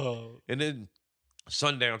fault. And then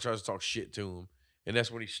Sundown tries to talk shit to him. And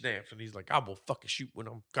that's when he snaps and he's like, I will fucking shoot when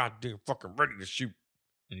I'm goddamn fucking ready to shoot.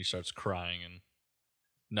 And he starts crying and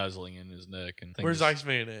nuzzling in his neck. And where's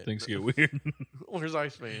Iceman at? Things get weird. Where's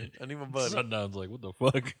Iceman? I need my buddy. Sundown's like, what the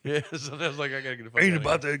fuck? Yeah, Sundown's like, I gotta get the fuck Ain't out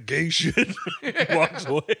about that gay shit. Walks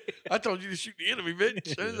away. I told you to shoot the enemy,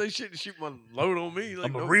 bitch. They shit to shoot my load on me.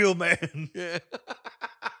 Like, I'm a real man. Yeah.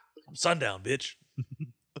 I'm Sundown, bitch.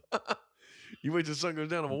 You wait till the sun goes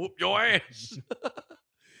down, I'm gonna whoop your ass.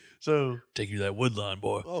 So take you to that woodline,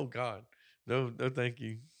 boy. Oh God. No, thank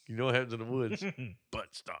you. You know what happens in the woods. But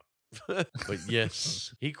stop. But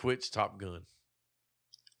yes, he quits Top Gun.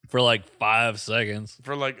 For like 5 seconds.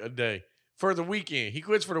 For like a day. For the weekend. He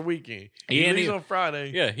quits for the weekend. He leaves on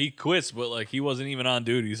Friday. Yeah, he quits, but like he wasn't even on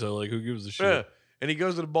duty, so like who gives a shit? Yeah. And he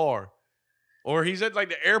goes to the bar. Or he's at like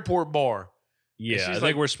the airport bar. Yeah, I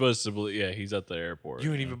think we're supposed to believe. Yeah, he's at the airport.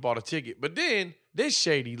 You ain't even bought a ticket. But then this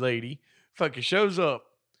shady lady fucking shows up,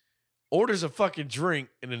 orders a fucking drink,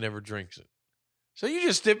 and then never drinks it. So you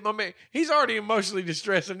just stiffed my man. He's already emotionally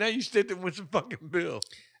distressed, and now you stiffed him with some fucking bill.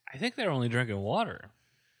 I think they're only drinking water.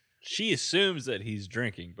 She assumes that he's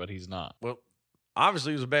drinking, but he's not. Well,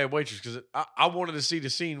 obviously it was a bad waitress because I wanted to see the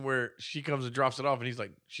scene where she comes and drops it off, and he's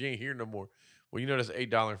like, she ain't here no more. Well, you know that's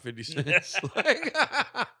 $8.50.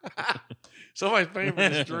 Like, somebody's paying for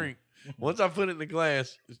this drink. Once I put it in the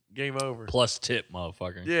glass, it's game over. Plus tip,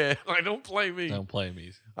 motherfucker. Yeah, like don't play me. Don't play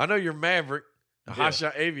me. I know you're Maverick, a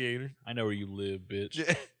hotshot aviator. I know where you live, bitch.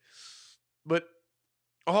 Yeah. But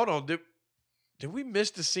hold on, did we miss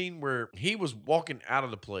the scene where he was walking out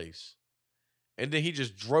of the place, and then he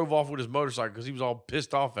just drove off with his motorcycle because he was all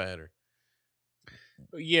pissed off at her?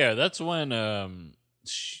 Yeah, that's when.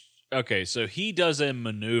 Okay, so he does a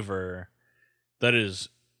maneuver that is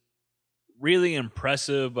really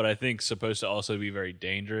impressive, but I think supposed to also be very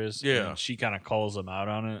dangerous. Yeah. And she kind of calls him out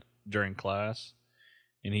on it during class,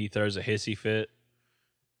 and he throws a hissy fit.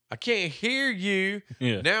 I can't hear you.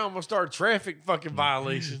 Yeah. Now I'm going to start traffic fucking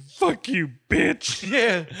violations. Fuck you, bitch.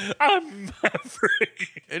 Yeah. I'm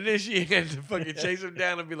Maverick. And then she had to fucking chase him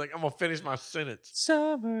down and be like, I'm going to finish my sentence.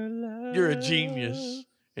 Summer love. You're a genius.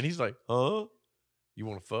 And he's like, huh? You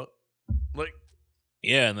want to fuck? Like,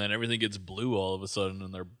 yeah, and then everything gets blue all of a sudden,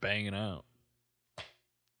 and they're banging out.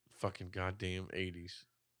 Fucking goddamn 80s.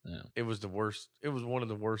 Yeah. It was the worst. It was one of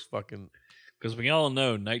the worst fucking. Because we all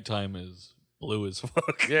know nighttime is blue as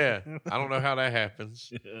fuck. Yeah. I don't know how that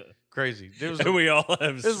happens. Yeah. Crazy. We all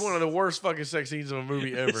have. This is one of the worst fucking sex scenes of a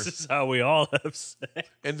movie ever. This is how we all have sex.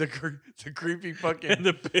 And the creepy fucking. And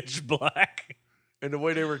the pitch black. And the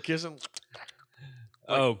way they were kissing.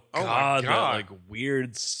 Oh God, my God. that like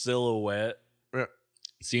weird silhouette. Yeah.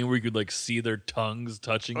 Seeing where you could like see their tongues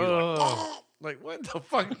touching. You, like what the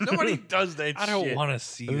fuck? Nobody does that. I don't want to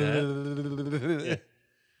see that.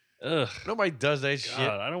 Ugh. Nobody does that shit.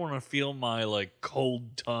 God, I don't want to feel my like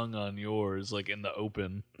cold tongue on yours, like in the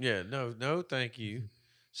open. Yeah, no, thank you.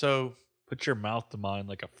 So Put your mouth to mine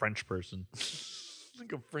like a French person.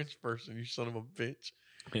 like a French person, you son of a bitch.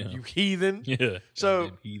 Yeah. You heathen. Yeah. So-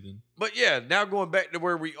 goddamn heathen. But yeah, now going back to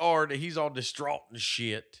where we are, that he's all distraught and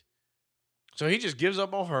shit. So he just gives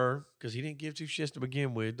up on her because he didn't give two shits to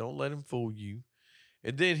begin with. Don't let him fool you.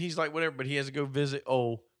 And then he's like, whatever, but he has to go visit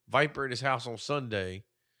old Viper at his house on Sunday.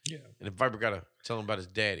 Yeah. And then Viper got to tell him about his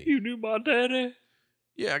daddy. You knew my daddy.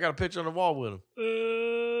 Yeah, I got a picture on the wall with him. You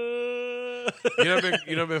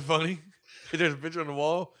You know what been funny? There's a picture on the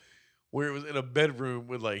wall where it was in a bedroom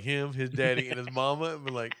with like him, his daddy, and his mama. And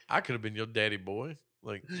we're like, I could have been your daddy, boy.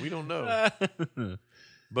 Like, we don't know.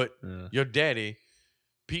 But Yeah. your daddy,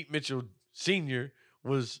 Pete Mitchell Sr.,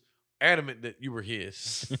 was adamant that you were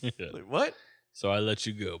his. Like, what? So I let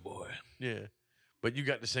you go, boy. Yeah. But you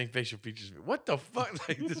got the same facial features. What the fuck?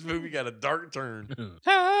 Like, this movie got a dark turn.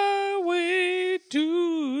 Highway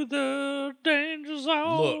to the danger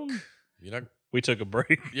zone. Look, you're not. We took a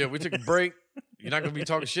break. Yeah, we took a break. You're not gonna be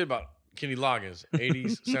talking shit about Kenny Loggins,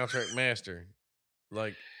 80s soundtrack master.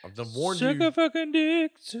 Like, I've done warned Suck you. a fucking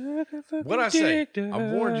dick. Suck a fucking What I say? dick.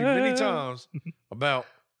 I've warned you many times about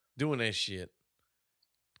doing that shit.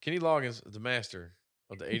 Kenny Loggins is the master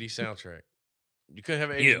of the 80s soundtrack. You couldn't have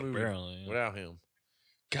an 80s Yeah, movie apparently. Yeah. without him.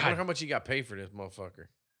 I God, wonder how much he got paid for this motherfucker.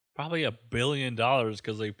 probably $1 billion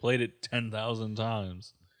because they played it 10,000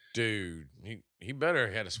 times. Dude, he better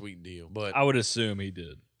have had a sweet deal. But I would assume he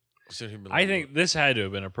did. I think this had to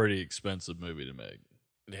have been a pretty expensive movie to make.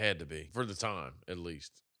 it had to be for the time, at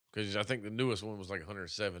least. Because I think the newest one was like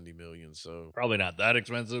 170 million. So Probably not that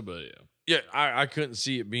expensive, but yeah. yeah, I couldn't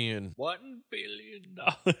see it being $1 billion.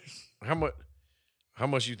 how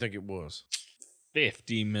much you think it was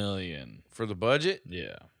 50 million. for the budget.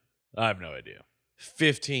 Yeah. I have no idea.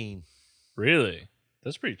 15, Really?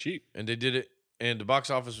 That's pretty cheap. and they did it, and the box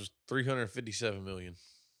office was 357 million.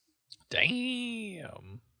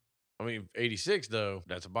 Damn. I mean, 86 though.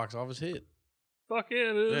 That's a box office hit. Fuck yeah,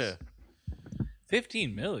 it is. Yeah,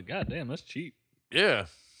 15 million. God damn, that's cheap. yeah.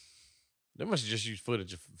 They must have just used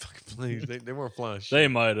footage of fucking planes. They weren't flying shit. They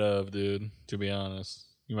might have, dude, to be honest.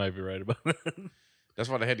 You might be right about that. That's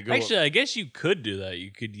why they had to go. Actually, I guess you could do that. You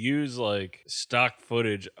could use like stock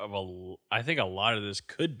footage of I think a lot of this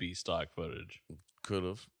could be stock footage. Could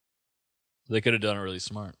have. They could have done it really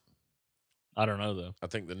smart. I don't know though. I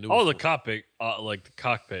think the new. All the cockpit, like the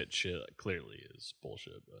cockpit shit, clearly is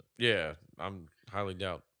bullshit. But Yeah, I'm highly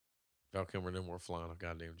doubt Val Kilmer didn't want flying a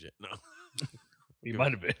goddamn jet. No, he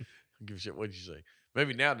might have been. give a shit. What'd you say?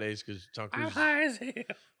 Maybe nowadays because Tom I'm Cruise. high as hell.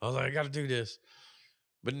 I was like, I got to do this,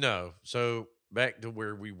 but no. So back to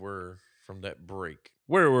where we were from that break.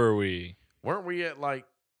 Where were we? Weren't we at like,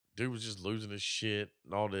 dude was just losing his shit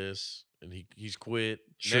and all this, and he's quit.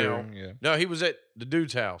 Sure. Now, Yeah. no, he was at the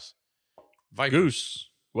dude's house. Viper. Goose.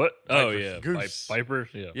 What? Oh Viper. yeah. Goose. Viper.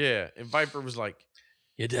 Yeah. Yeah, and Viper was like,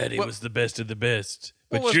 Your daddy What- was the best of the best,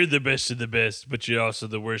 What but was- you're the best of the best, but you're also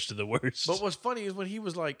the worst of the worst. but what's funny is when he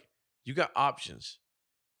was like, you got options.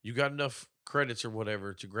 You got enough credits or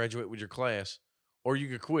whatever to graduate with your class, or you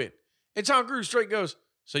could quit. And Tom Cruise straight goes,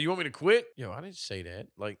 so you want me to quit? Yo, I didn't say that.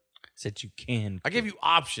 Like, said you can. I gave you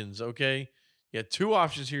options, okay? You had two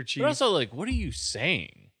options here, Chief. But also, like, what are you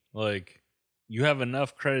saying? Like, you have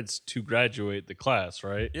enough credits to graduate the class,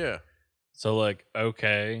 right? Yeah. So, like,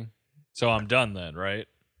 okay, so I'm done then, right?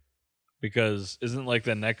 Because isn't like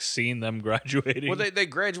the next scene them graduating? Well, they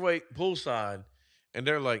graduate poolside, and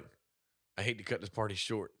they're like, I hate to cut this party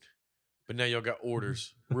short, but now y'all got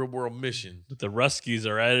orders. Real world mission. the Ruskies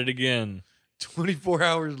are at it again. 24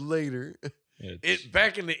 hours later, It's it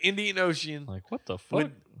back in the Indian Ocean. like, what the fuck?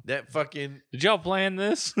 With that fucking Did y'all plan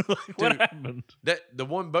this? Like, what Dude. happened? the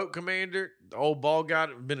one boat commander, the old bald guy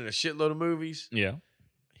that been in a shitload of movies, Yeah.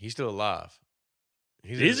 he's still alive.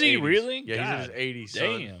 He's in Is his he 80s. really? Yeah, God he's in his 80s.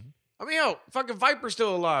 Son. Damn. I mean, hell, fucking Viper's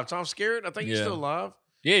still alive. Tom Skerritt, I think he's Yeah. still alive.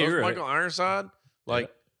 Yeah, So is you're right. Michael Ironside.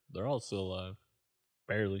 Like, They're all still alive.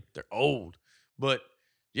 Barely. they're old, but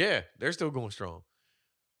yeah, they're still going strong.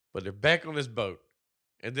 But they're back on this boat,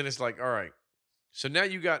 and then it's like, all right, so now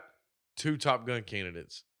you got two Top Gun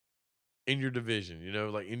candidates in your division, you know,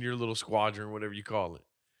 like in your little squadron, whatever you call it.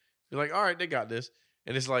 You're like, all right, they got this,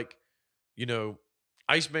 and it's like, you know,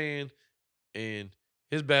 Iceman and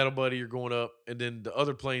his battle buddy are going up, and then the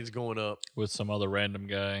other plane's going up. With some other random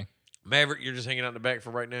guy. Maverick, you're just hanging out in the back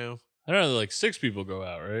for right now. I don't know, like 6 people go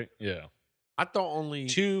out, right? Yeah. I thought only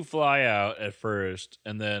 2 fly out at first,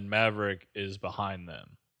 and then Maverick is behind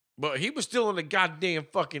them. but he was still in the goddamn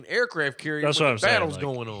fucking aircraft carrier That's when what the I'm saying. battle's like,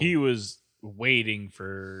 going on. He was waiting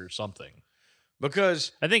for something.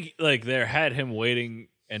 Because I think like they had him waiting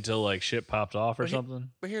until like shit popped off or something.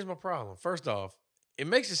 But here's my problem. First off, it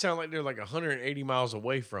makes it sound like they're like 180 miles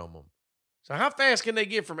away from them. So how fast can they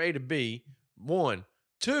get from A to B? One.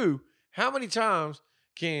 Two, how many times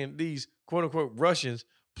can these quote unquote Russians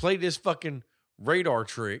play this fucking radar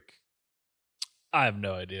trick I have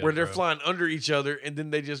no idea. where they're flying under each other and then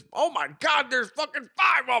they just, oh my God, there's fucking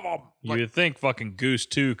 5 of them. You would think fucking Goose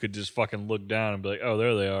 2 could just fucking look down and be like, oh,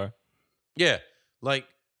 there they are. Yeah. Like,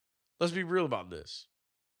 let's be real about this.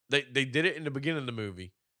 They did it in the beginning of the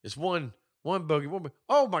movie. It's one bogey, one bogey.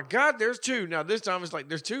 Oh my God, there's 2. Now this time it's like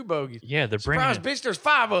there's 2 bogeys. Yeah, they're Surprise, bringing bitch, there's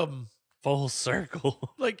 5 of them. full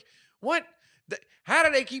circle. Like, what? How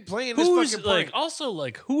do they keep playing this Who's fucking like prank? also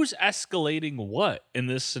like who's escalating what in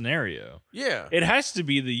this scenario? Yeah. It has to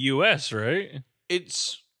be the US, right?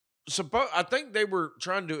 It's I think they were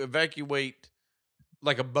trying to evacuate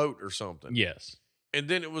like a boat or something. Yes. And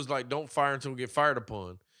then it was like, don't fire until we get fired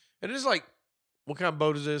upon. And it's like, what kind of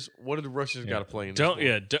boat is this? What do the Russians got to play in this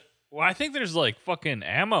boat? Well, I think there's like fucking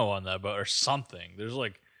ammo on that boat or something. There's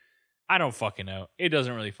like, I don't fucking know. It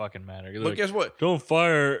doesn't really fucking matter. But Like, guess what? don't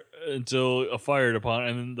fire until fired upon,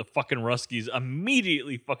 and then the fucking Ruskies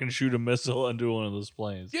immediately fucking shoot a missile into one of those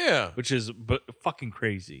planes. Yeah. Which is fucking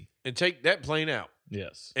crazy. And take that plane out.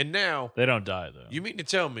 Yes. And now, They don't die though. you mean to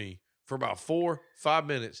tell me for about 4-5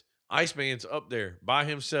 minutes, Iceman's up there by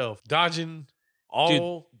himself, dodging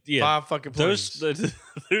all 5 fucking planes.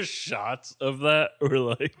 There's shots of that where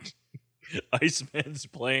like Iceman's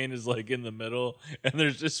plane is like in the middle, and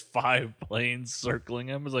there's just 5 planes circling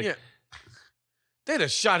him. It's like, yeah. They'd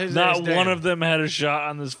have shot his ass not down. one of them had a shot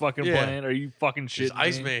on this fucking Yeah. plane. Are you fucking shitting This me?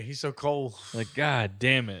 Iceman, he's so cold. Like, god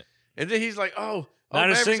damn it! And then he's like, oh, Not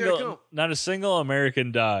a Maverick's gonna come. not a single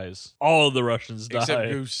American dies. All of the Russians die. Except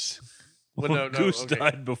Goose. Well, no, Goose okay,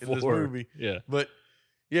 died in before. this movie. Yeah. But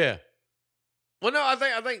yeah. Well, no, I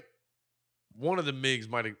think one of the MiGs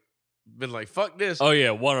might have been like, fuck this. Oh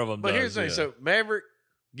yeah, one of them. But here's the thing. yeah. So Maverick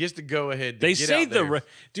gets to go ahead. They get say out there.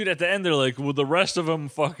 dude at the end they're like, well, the rest of them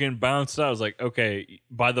fucking bounced out. I was like, okay,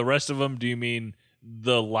 by the rest of them, do you mean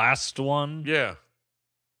the last one? Yeah.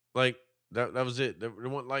 Like that was it. There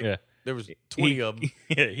wasn't like Yeah. there was 20 of them.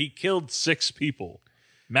 Yeah, he killed 6 people.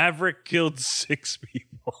 Maverick killed 6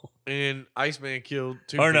 people. And Iceman killed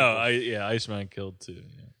 2 Or people. no, Iceman killed 2. Yeah.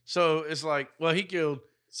 So it's like, well, he killed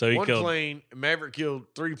So he one killed. plane, and Maverick killed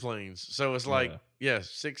 3 planes. So it's like, Yeah.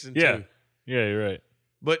 6 and Yeah. 2. Yeah, you're right.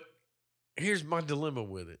 But here's my dilemma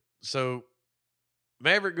with it. So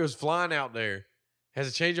Maverick goes flying out there, has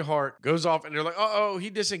a change of heart, goes off, and they're like, oh, he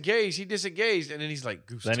disengaged. And then he's like,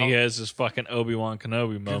 Goose, Then talk, he has this fucking Obi-Wan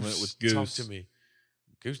Kenobi moment Goose, with Goose. talk to me.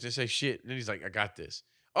 Goose didn't say shit. And then he's like, I got this.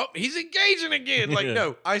 Oh, he's engaging again. Like, Yeah.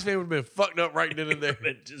 no, Iceman would have been fucked up right then and there.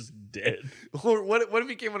 Been just dead. Or what if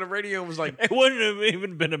he came on the radio and was like, It wouldn't have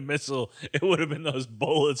even been a missile. It would have been those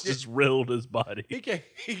bullets just riddled his body. he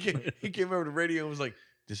came over the radio and was like,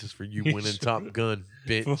 this is for you winning Top Gun,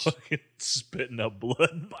 bitch. Fucking spitting up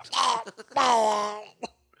blood.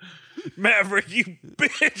 Maverick, you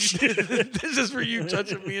bitch. This is for you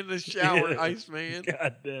touching me in the shower, Yeah. Iceman.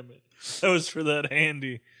 God damn it. That was for that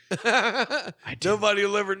handy. Nobody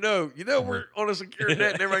will ever know. You know, we're on a secure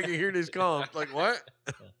net and everybody can hear these comms. Like, what?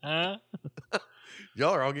 Huh?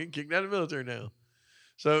 Y'all are all getting kicked out of the military now.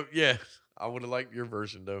 So, yeah, I would have liked your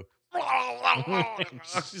version, though.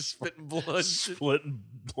 Just spitting blood. Splitting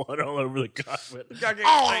blood all over the cockpit. I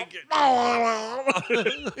can't take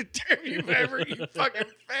it. Damn you, Maverick, you fucking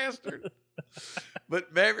bastard.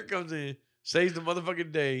 But Maverick comes in, saves the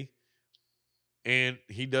motherfucking day, and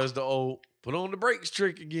he does the old put on the brakes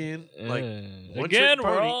trick again. Like, one again, trick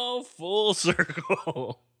we're pony. all full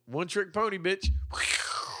circle. One trick pony, bitch.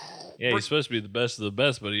 Yeah, he's supposed to be the best of the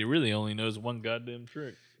best, but he really only knows one goddamn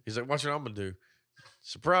trick. He's like, watch what I'm going to do.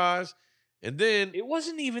 Surprise. And then, It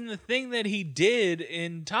wasn't even the thing that he did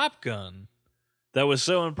in Top Gun that was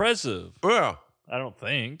so impressive. well, I don't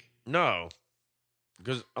think. no.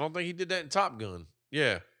 Because I don't think he did that in Top Gun.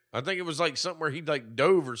 Yeah. I think it was like something where he like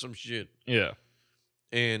dove or some shit. Yeah.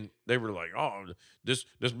 And they were like, oh, this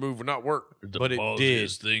move would not work. The But it did.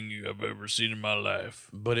 ballsiest thing you have ever seen in my life.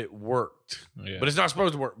 But it worked. Yeah. But it's not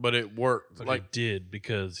supposed to work, but it worked. But like, it did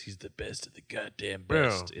because he's the best of the goddamn Yeah.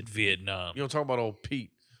 best in Vietnam. you don't talk about old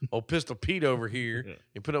Pete. Old Pistol Pete over here Yeah.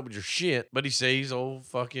 and put up with your shit. But he says old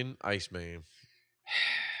fucking Iceman.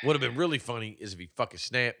 Would have been really funny is if he fucking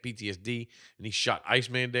snapped PTSD and he shot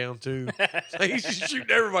Iceman down too. Like, he's just shooting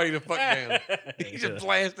everybody the fuck down. He's Yeah. just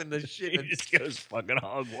blasting the shit. He And just goes fucking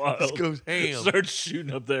hog wild. just goes ham. Starts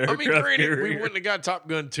shooting up there. I mean, granted, we wouldn't have got Top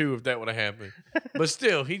Gun 2 if that would have happened. But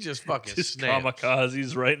still, he just fucking just snapped.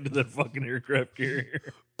 kamikazes right into the fucking aircraft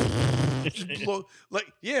carrier.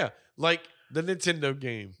 like the Nintendo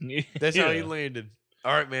game. That's how he landed.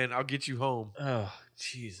 All right, man, I'll get you home. Oh,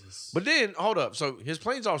 Jesus. But then, hold up. So his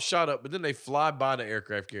plane's all shot up, but then they fly by the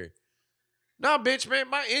aircraft carrier. Nah, bitch, man,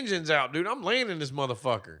 my engine's out, dude. I'm landing this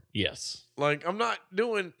motherfucker. Yes. Like, I'm not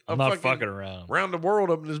doing I'm not fucking around. Round the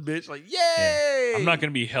world up in this bitch. Like, yay! Yeah. I'm not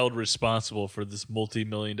going to be held responsible for this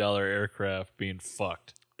multi-million-dollar aircraft being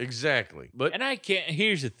fucked. Exactly. But and I can't.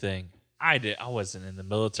 Here's the thing. I wasn't in the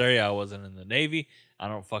military. I wasn't in the Navy. I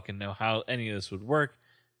don't fucking know how any of this would work.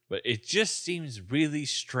 But it just seems really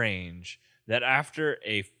strange that after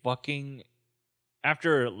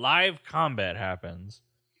live combat happens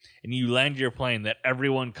and you land your plane, that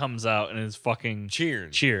everyone comes out and is fucking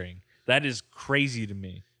cheering. That is crazy to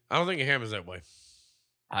me. I don't think it happens that way.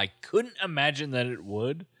 I couldn't imagine that it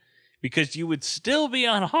would, because you would still be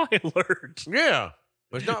on high alert. Yeah.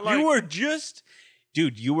 It's not like you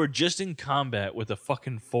were just in combat with a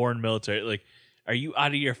fucking foreign military. Like, are you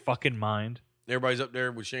out of your fucking mind? Everybody's up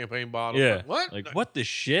there with champagne bottles. Yeah. Like, what? Like, what the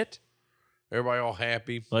shit? Everybody all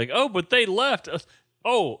happy. Like, oh, but they left.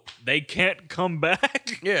 Oh, they can't come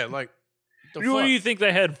back? Yeah, like, what do you think?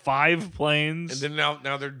 They had 5 planes? And then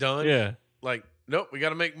now they're done? Yeah. Like, nope, we got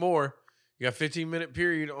to make more. You got a 15-minute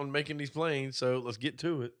period on making these planes, so let's get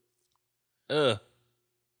to it.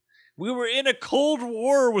 We were in a Cold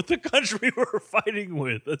War with the country we were fighting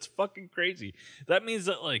with. That's fucking crazy. That means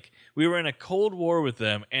that, like, we were in a Cold War with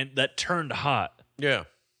them, and that turned hot. Yeah.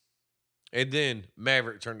 And then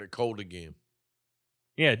Maverick turned it cold again.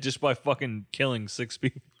 Yeah, just by fucking killing 6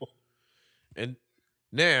 people. And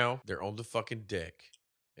now they're on the fucking deck.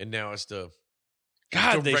 And now it's the...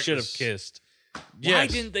 God, they should have kissed. Yes. Why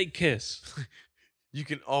didn't they kiss? You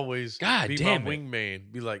can always be my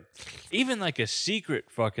wingman. Be like... Even like a secret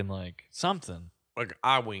fucking like something. Like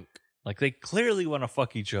eye wink. Like they clearly want to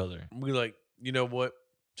fuck each other. Be like, you know what?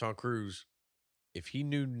 Tom Cruise, if he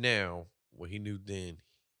knew now what he knew then,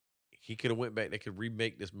 he could have went back. They could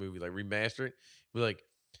remake this movie, like remaster it. Be like,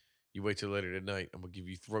 you wait till later tonight. I'm going to give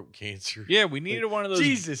you throat cancer. Yeah, we needed one of those.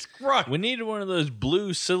 Jesus Christ. We needed one of those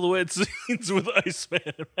blue silhouette scenes with Iceman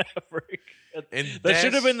and Maverick. And that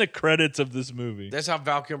should have been the credits of this movie. That's how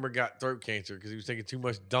Val Kilmer got throat cancer, because he was taking too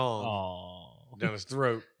much dong down his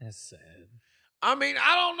throat. That's sad. I mean,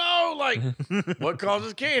 I don't know, like, what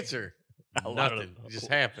causes cancer? Nothing. It just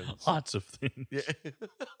happens. Lots of things. Yeah.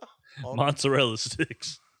 Mozzarella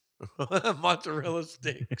sticks. Mozzarella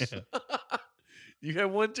sticks. You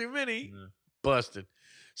have one too many. Yeah. Busted.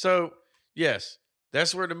 So, yes,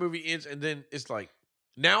 that's where the movie ends. And then it's like,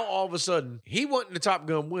 now all of a sudden, he wasn't the Top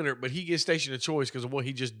Gun winner, but he gets Station of Choice because of what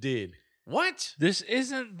he just did. What? This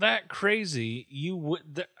isn't that crazy. You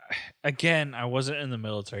would again. I wasn't in the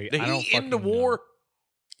military. Did he end the war?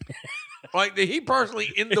 Like, did he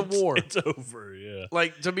personally end the war? It's over. Yeah.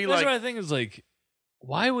 Like, to be that's like, what I think is like,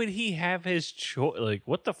 why would he have his choice? Like,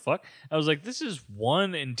 what the fuck? I was like, this is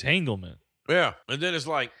one entanglement. Yeah, and then it's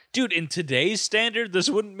like, dude, in today's standard, this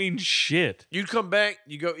wouldn't mean shit. You'd come back,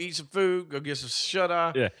 you go eat some food, go get some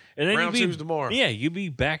shut-eye. Yeah, and then round 2's tomorrow. Yeah, you'd be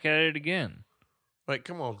back at it again. Like,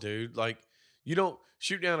 come on, dude. Like, you don't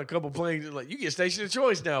shoot down a couple planes and like, you get Station of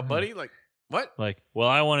Choice now, buddy. Like, what? Like, well,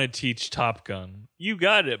 I want to teach Top Gun. You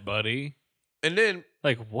got it, buddy. And then,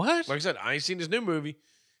 like, what? Like I said, I ain't seen this new movie.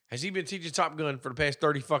 Has he been teaching Top Gun for the past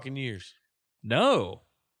 30 fucking years? No.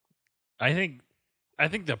 I think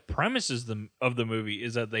the premise of the movie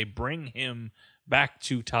is that they bring him back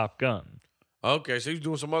to Top Gun. Okay, so he's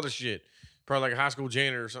doing some other shit. Probably like a high school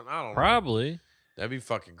janitor or something. I don't know. Probably. That'd be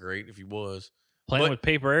fucking great if he was. Playing with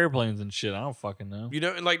paper airplanes and shit. I don't fucking know. You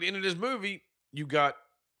know, and like the end of this movie, you got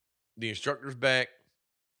the instructors back.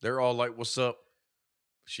 They're all like, what's up?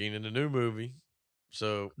 She ain't in the new movie.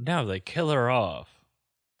 So. No, they kill her off.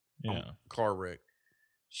 Yeah. Car wreck.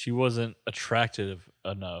 She wasn't attractive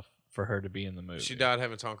enough for her to be in the movie. She died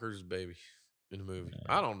having Tom Cruise's baby in the movie.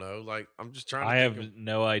 Yeah. I don't know. Like, I'm just trying to I have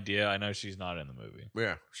no idea. I know she's not in the movie.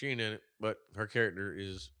 Yeah, she ain't in it, but her character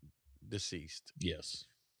is deceased. Yes.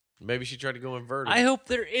 Maybe she tried to go inverted. I hope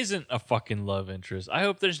there isn't a fucking love interest. I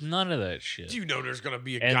hope there's none of that shit. Do you know there's going to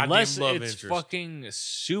be a Unless goddamn love it's interest? Fucking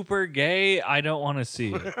super gay, I don't want to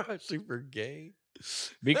see it. Super gay?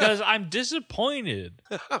 Because I'm disappointed.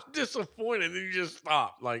 I'm disappointed that you just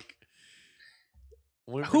stopped. Like,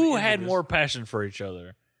 who had more passion for each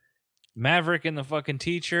other? Maverick and the fucking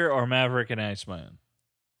teacher, or Maverick and Iceman?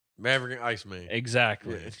 Maverick and Iceman.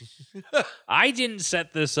 Exactly. Yeah. I didn't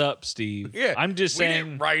set this up, Steve. Yeah. I'm just saying. We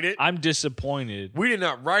didn't write it. I'm disappointed. We did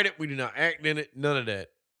not write it. We did not act in it. None of that.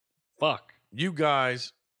 Fuck. You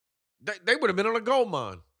guys, they would have been on a gold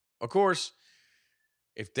mine. Of course,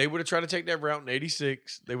 if they would have tried to take that route in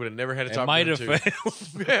 '86, they would have never had a It Top might Gun have 2.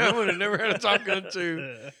 failed. Yeah, would have never had a Top Gun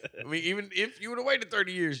 2. I mean, even if you would have waited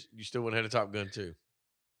 30 years, you still wouldn't have had a Top Gun 2.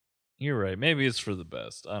 You're right. Maybe it's for the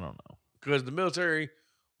best. I don't know. Because the military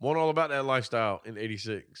won all about that lifestyle in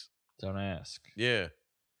 '86. Don't ask. Yeah.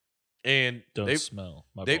 And Don't smell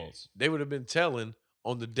my balls. they would have been telling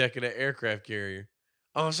on the deck of that aircraft carrier,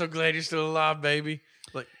 "Oh, I'm so glad you're still alive, baby."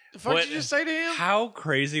 Like, the fuck did you just say to him? How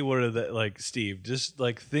crazy would have that, like, Steve, just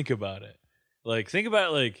like think about it. Like, think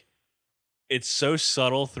about like it's so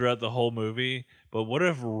subtle throughout the whole movie, but what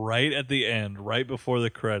if right at the end, right before the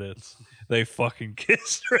credits, they fucking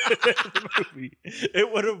kissed right at the movie?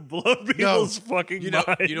 It would have blown people's fucking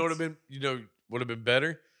minds. You know would have been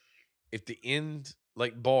better if the end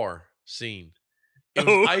like bar scene. It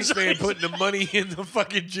was Iceman putting the money in the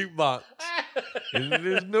fucking jukebox. And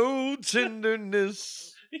there's no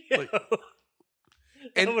tenderness. Like,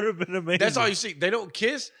 that would have been amazing. That's all you see. They don't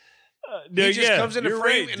kiss. No, he just comes in the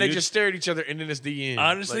frame and they dude. just stare at each other, and then it's the end.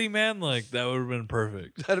 Honestly, man, like that would have been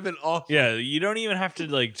perfect. That'd have been awesome. Yeah, you don't even have to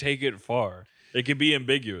like take it far. It can be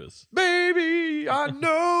ambiguous. Baby, I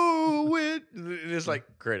know it. And it's like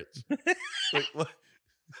credits. Like, what?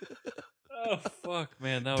 Oh fuck,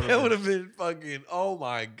 man, that Would have been fucking. Oh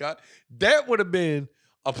my god, that would have been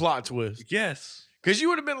a plot twist. Yes. Because you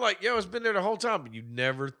would have been like, yo, it's been there the whole time, but you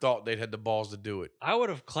never thought they'd had the balls to do it. I would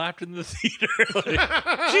have clapped in the theater.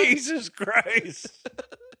 Like, Jesus Christ.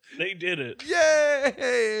 They did it.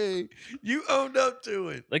 Yay! You owned up to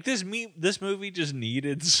it. Like this movie just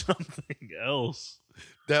needed something else.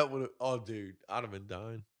 That would have, oh, dude, I'd have been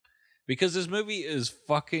dying. Because this movie is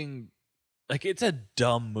fucking, like, it's a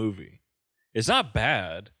dumb movie. It's not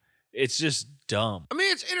bad. It's just dumb. I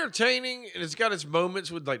mean, it's entertaining, and it's got its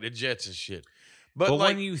moments with, like, the jets and shit. But like,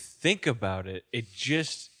 when you think about it, it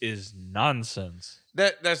just is nonsense.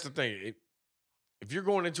 That's the thing. If you're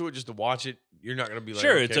going into it just to watch it, you're not going to be like,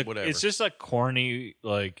 sure, okay, whatever. It's just a corny,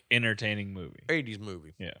 like, entertaining movie. 80s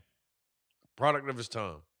movie. Yeah. Product of its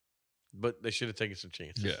time. But they should have taken some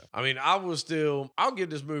chances. Yeah. I mean, I'll give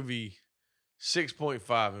this movie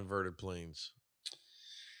 6.5 inverted planes.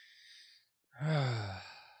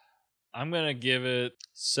 I'm going to give it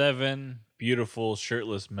 7 beautiful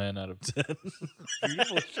shirtless men out of 10.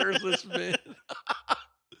 Beautiful shirtless men.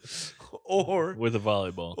 Or with a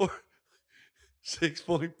volleyball. Or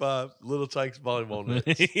 6.5 Little Tykes volleyball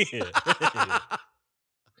nets.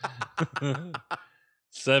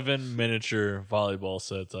 7 miniature volleyball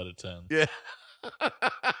sets out of 10. Yeah.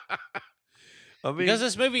 I mean, because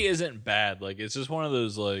this movie isn't bad. Like, it's just one of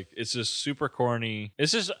those, like, it's just super corny.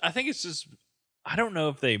 I don't know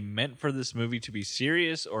if they meant for this movie to be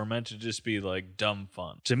serious or meant to just be, like, dumb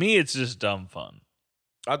fun. To me, it's just dumb fun.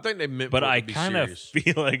 I think they meant but for it I to be kind of serious.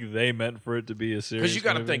 feel like they meant for it to be a serious Because you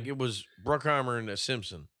got to movie. think, it was Bruckheimer and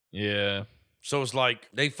Simpson. Yeah. So it's like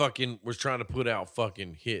they fucking was trying to put out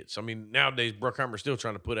fucking hits. I mean, nowadays, Bruckheimer's still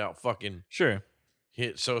trying to put out fucking Sure.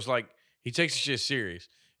 hits. So it's like he takes the shit serious.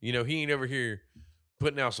 You know, he ain't ever here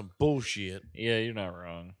putting out some bullshit. Yeah, you're not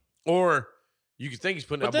wrong. Or you could think he's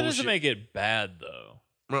putting But out that bullshit. doesn't make it bad, though.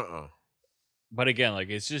 Uh-uh. But again, like,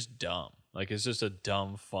 it's just dumb. Like, it's just a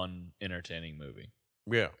dumb, fun, entertaining movie.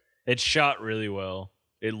 Yeah. It's shot really well.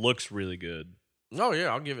 It looks really good. Oh, yeah,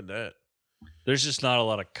 I'll give it that. There's just not a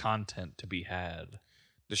lot of content to be had.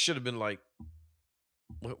 There should have been like,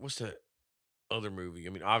 what's that other movie? I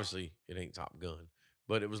mean, obviously it ain't Top Gun,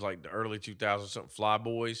 but it was like the early 2000s, something Fly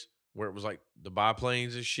Boys, where it was like the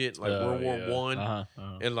biplanes and shit, like World War One,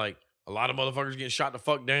 and like a lot of motherfuckers getting shot the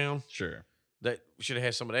fuck down. Sure. That should have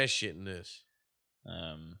had some of that shit in this.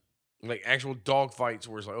 Like actual dog fights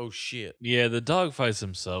where it's like, oh shit. Yeah, the dogfights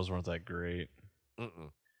themselves weren't that great. Mm-mm.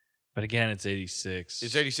 But again, it's 86.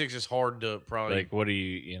 It's 86. It's hard to probably like. What do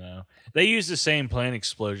you know? They use the same plane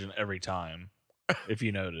explosion every time. If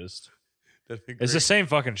you noticed, it's the same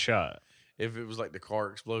fucking shot. If it was like the car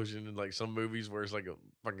explosion in like some movies where it's like a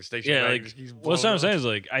fucking station. Yeah, wagon like just keeps what blowing I'm up. saying is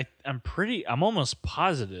like I'm almost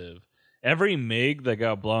positive every MiG that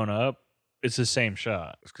got blown up, it's the same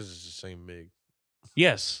shot. It's because it's the same MiG.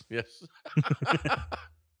 Yes. Yes.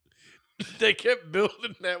 They kept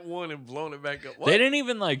building that one and blowing it back up. What? They didn't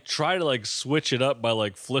even like try to like switch it up by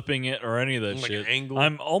like flipping it or any of that Like shit. an angle?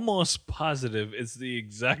 I'm almost positive it's the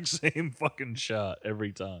exact same fucking shot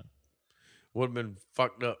every time. Would have been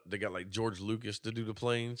fucked up. They got like George Lucas to do the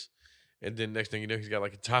planes. And then next thing you know, he's got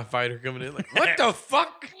like a TIE fighter coming in. Like, what the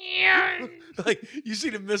fuck? Like, you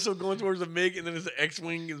see the missile going towards the MiG, and then as the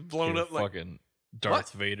X-Wing is blown Dude, up. Like, fucking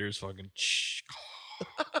Darth Vader's fucking.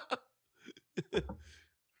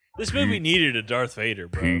 This movie needed a Darth Vader,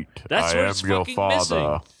 bro. Pete, That's I what am it's your fucking father.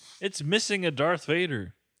 missing. It's missing a Darth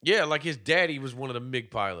Vader. Yeah, like his daddy was one of the MiG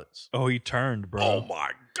pilots. Oh, he turned, bro. Oh my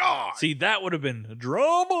God. See, that would have been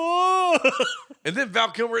drama. And then Val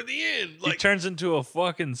Kilmer at the end. He turns into a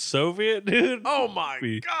fucking Soviet, dude. Oh my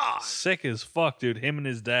Be God. Sick as fuck, dude. Him and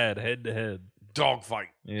his dad head to head. Dogfight.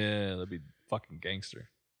 Yeah, that'd be fucking gangster.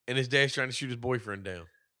 And his dad's trying to shoot his boyfriend down.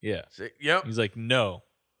 Yeah. Yep. He's like, no,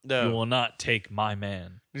 No. you will not take my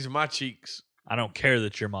man. These are my cheeks. I don't care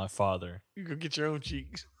that you're my father. You go get your own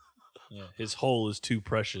cheeks. Yeah. His hole is too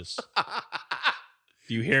precious.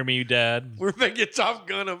 Do you hear me, Dad? We're making Top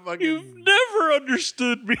Gun a fucking... You've never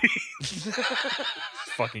understood me.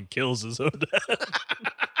 Fucking kills his own dad.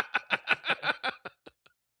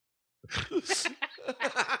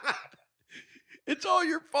 It's all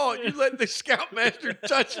your fault. You let the Scoutmaster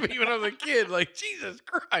touch me when I was a kid. Like, Jesus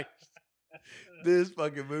Christ. This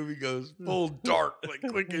fucking movie goes full dark, like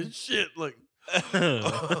quick as shit. Like, M.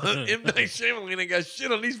 Night Shyamalan ain't got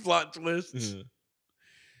shit on these plot twists.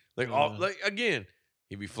 Like again,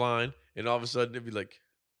 he'd be flying, and all of a sudden it'd be like,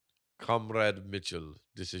 Comrade Mitchell,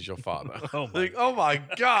 this is your father. Oh my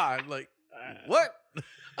God. Like, what?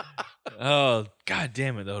 Oh, God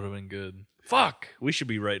damn it. That would have been good. Fuck. We should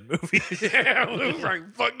be writing movies. Yeah, we were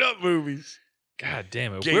writing fucked up movies. God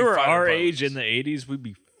damn it. If Gay we were fighter our pilots. age in the 80s, we'd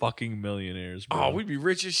be fucking millionaires, bro. Oh, we'd be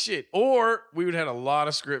rich as shit. Or we would have had a lot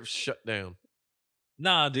of scripts shut down.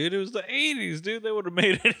 Nah, dude. It was the 80s, dude. They would have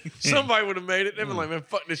made anything. Somebody would have made it. They'd been like, man,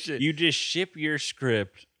 fuck this shit. You just ship your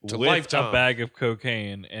script To with Lifetime. a bag of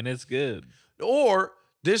cocaine, and it's good. Or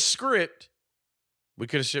this script, we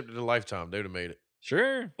could have shipped it to Lifetime. They would have made it.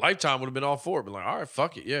 Sure. Lifetime would have been all for it. But like, all right,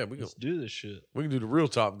 fuck it. Yeah, Let's do this shit. we can do the real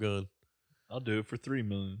Top Gun. I'll do it for $3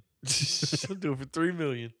 million. I'll do it for $3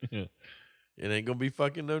 million. Yeah. It ain't gonna be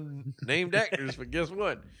fucking no named actors, but guess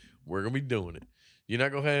what? We're gonna be doing it. You're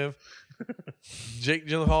not gonna have Jake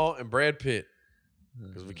Gyllenhaal and Brad Pitt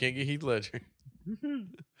because we can't get Heath Ledger.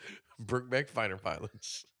 Brokeback Fighter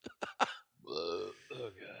pilots. Oh,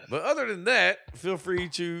 God. But other than that, feel free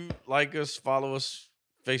to like us, follow us,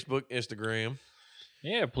 Facebook, Instagram.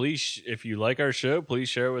 Yeah, please, if you like our show, please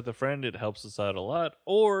share it with a friend. It helps us out a lot.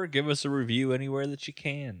 Or give us a review anywhere that you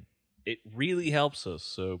can. It really helps us,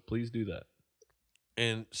 so please do that.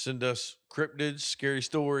 And send us cryptids, scary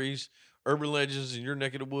stories, urban legends in your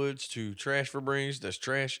neck of the woods to Trash for Brains. That's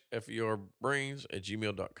trash, F-E-R, brains at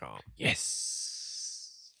gmail.com.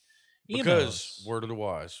 Yes. Because, word of the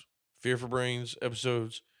wise, Fear for Brains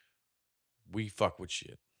episodes, we fuck with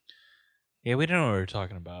shit. Yeah, we don't know what we're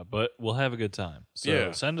talking about, but we'll have a good time. So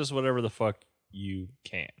Yeah. send us whatever the fuck you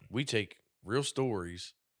can. We take real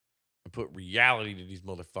stories and put reality to these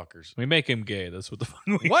motherfuckers. We make him gay. That's what the fuck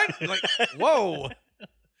we What? Like, whoa.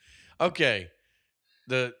 Okay.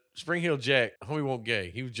 The Spring Hill Jack, homie won't gay.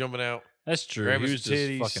 He was jumping out. That's true. Grabbing He was some just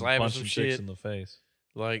titties, fucking slapping punching some chicks shit. in the face.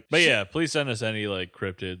 Like, But shit. yeah, please send us any like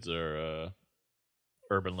cryptids or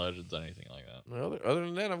urban legends, anything like that. Well, other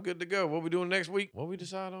than that, I'm good to go. What we doing next week? What we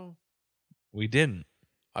decide on? We didn't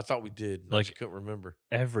I thought we did. I Like- just couldn't remember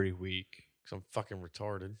every week. because I'm fucking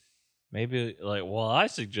retarded. Maybe like, well, I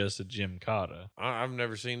suggested Jim Cotta. I've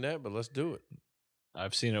never seen that, but let's do it.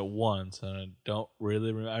 I've seen it once, and I don't really.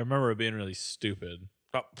 I remember it being really stupid.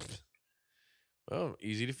 Oh, pfft. Well,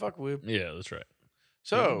 easy to fuck with. Yeah, that's right.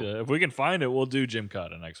 So, And, if we can find it, we'll do Jim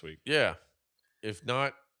Cotta next week. yeah. If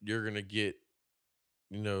not, you're going to get,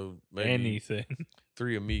 maybe Anything.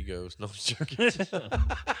 3 amigos. No, I'm joking.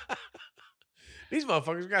 These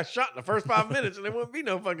motherfuckers got shot in the first 5 minutes and there wouldn't be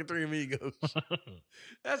no fucking 3 amigos.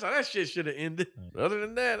 That's how that shit should have ended. But other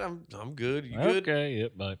than that, I'm good. You good? Okay.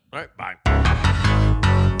 Yep. Bye. All right, bye.